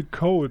you have to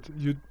code.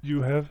 You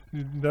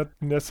not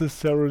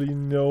necessarily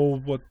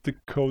know what the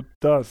code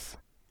does.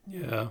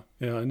 Yeah,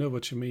 I know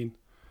what you mean.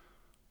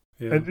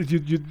 Yeah. And the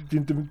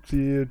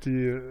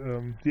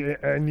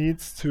AI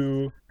needs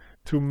to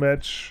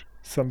match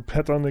some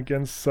pattern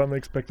against some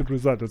expected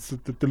result. That's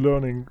the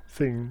learning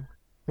thing.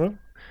 Huh?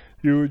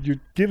 You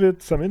give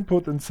it some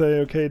input and say,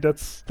 okay,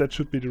 that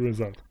should be the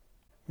result.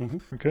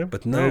 Mm-hmm. Okay,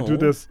 But and now I do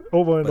this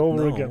over and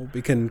over again.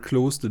 We can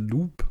close the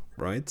loop,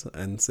 right?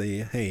 And say,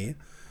 hey,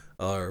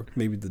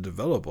 maybe the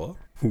developer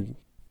who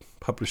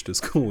published this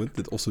code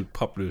did also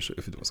publish,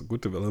 if it was a good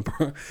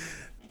developer,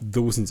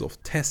 dozens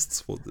of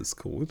tests for this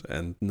code.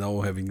 And now,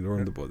 having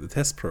learned about the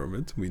test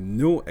pyramid, we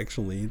know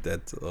actually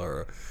that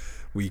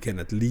we can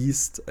at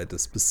least, at a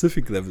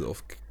specific level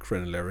of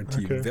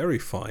granularity,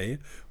 verify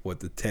what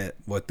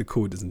the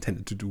code is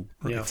intended to do.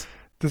 Right? Yeah.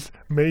 This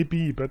may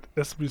be, but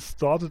as we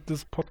started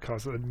this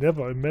podcast, I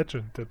never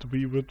imagined that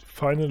we would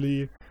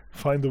finally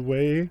find a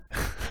way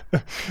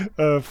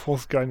for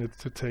Skynet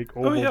to take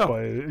over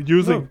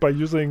by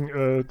using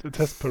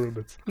test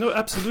pyramids. No,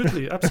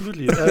 absolutely.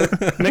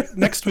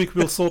 Next week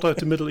we'll sort out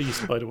the Middle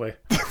East, by the way.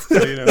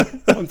 So,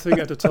 one thing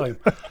at a time.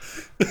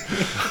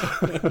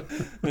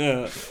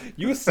 Yeah,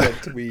 you said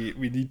we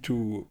need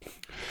to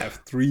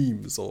have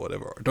dreams or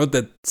whatever. Not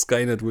that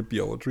Skynet would be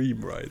our dream,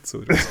 right?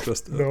 So it's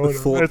just a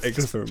thought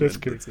experiment. Just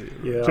kidding.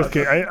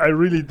 I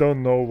really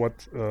don't know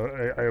what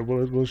AI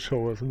will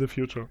show us in the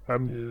future.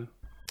 I'm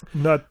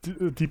not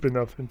deep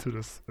enough into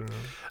this.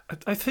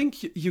 I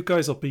think you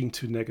guys are being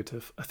too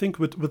negative. I think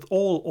with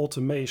all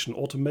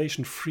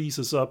automation frees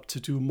us up to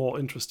do more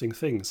interesting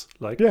things.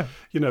 Like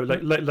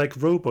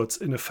robots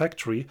in a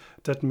factory.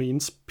 That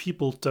means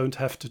people don't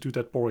have to do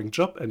that boring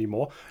job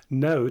anymore.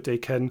 Now they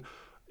can,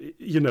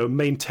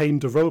 maintain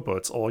the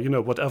robots or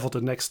whatever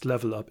the next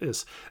level up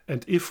is.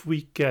 And if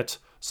we get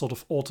sort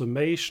of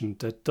automation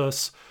that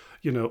does,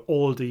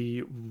 all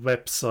the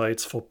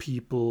websites for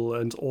people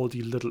and all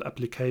the little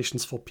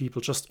applications for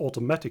people just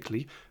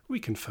automatically, we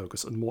can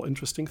focus on more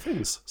interesting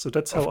things. So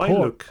that's how I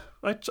look.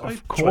 I try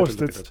to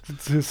look at it.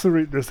 It's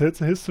history. That's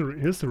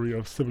history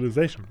of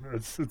civilization.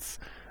 It's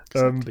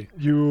Exactly.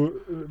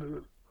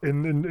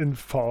 In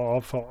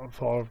far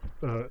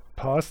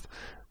past,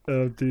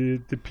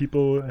 the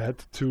people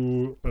had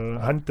to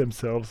hunt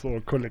themselves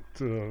or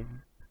collect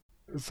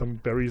some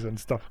berries and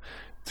stuff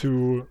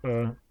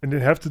and they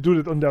have to do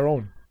it on their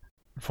own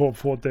for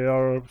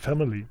their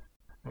family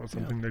or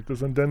something like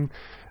this. And then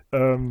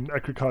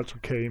agriculture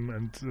came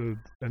and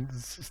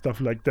stuff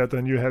like that,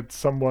 and you had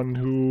someone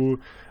who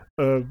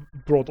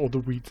brought all the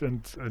wheat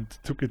and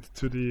took it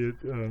to the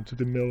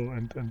mill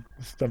and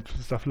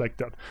stuff like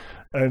that,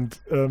 and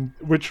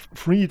which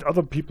freed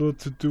other people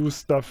to do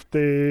stuff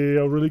they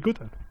are really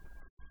good at.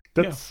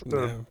 That's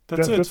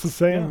That's it. the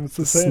same. Yeah. It's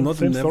the It's same. not a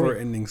same story.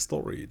 never-ending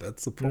story.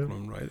 That's the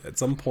problem, right? At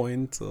some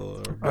point,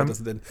 where does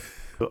it end?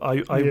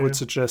 I would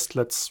suggest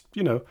let's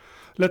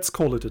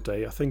call it a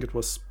day. I think it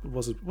was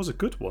a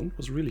good one. It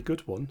was a really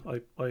good one.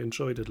 I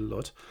enjoyed it a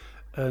lot.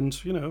 And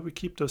we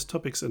keep those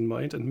topics in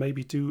mind and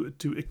maybe do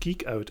a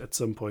geek out at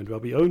some point where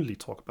we only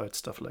talk about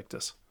stuff like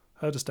this.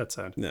 How does that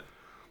sound? Yeah.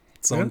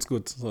 Sounds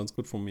good. Sounds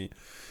good for me.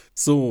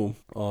 So,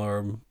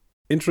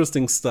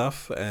 interesting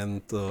stuff,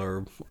 and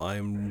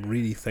I'm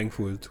really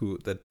thankful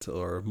that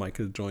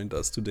Michael joined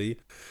us today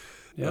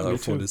Me for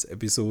too. this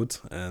episode.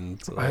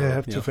 And I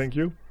have to thank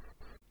you.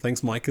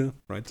 Thanks, Michael.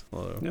 Right?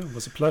 Yeah, it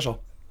was a pleasure.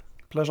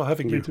 Pleasure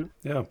having Me you. too.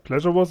 Yeah.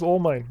 Pleasure was all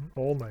mine.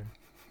 All mine.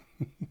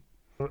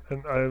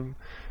 And I'm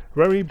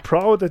very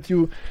proud that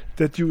you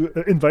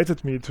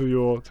invited me to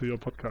your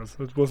podcast.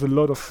 It was a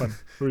lot of fun,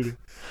 really.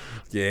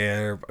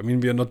 Yeah, I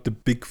mean, we are not the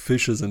big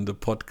fishes in the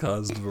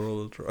podcast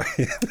world,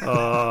 right?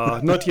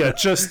 Not yet.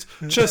 Just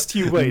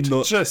you wait.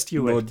 Just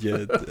you wait. Not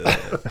yet.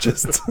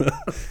 Just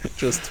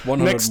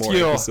 100 Next more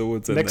year,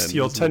 episodes. And next then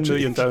year, this will 10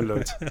 million change.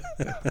 downloads.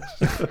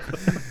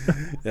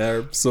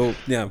 Yeah. So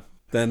yeah.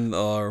 Then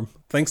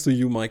thanks to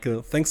you,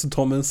 Michael. Thanks to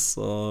Thomas,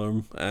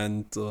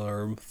 and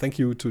thank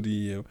you to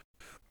the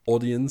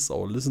audience,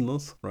 our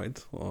listeners,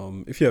 right?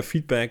 If you have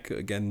feedback,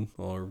 again,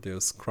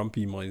 there's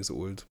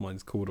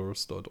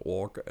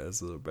crumpy-old-coders.org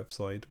as a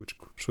website, which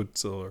should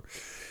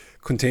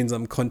contain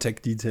some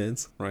contact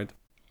details, right?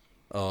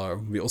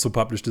 We also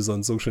publish this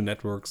on social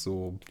networks,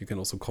 so you can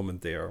also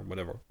comment there,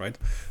 whatever, right?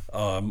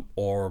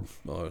 Or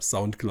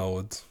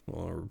SoundCloud,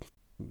 or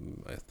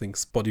I think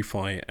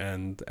Spotify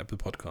and Apple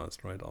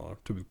Podcast, right, are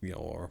typically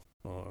our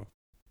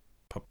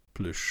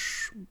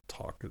publish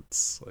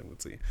targets, I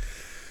would say.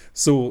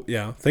 So,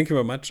 yeah, thank you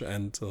very much,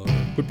 and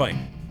goodbye.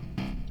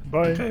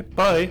 Bye. Okay,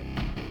 bye.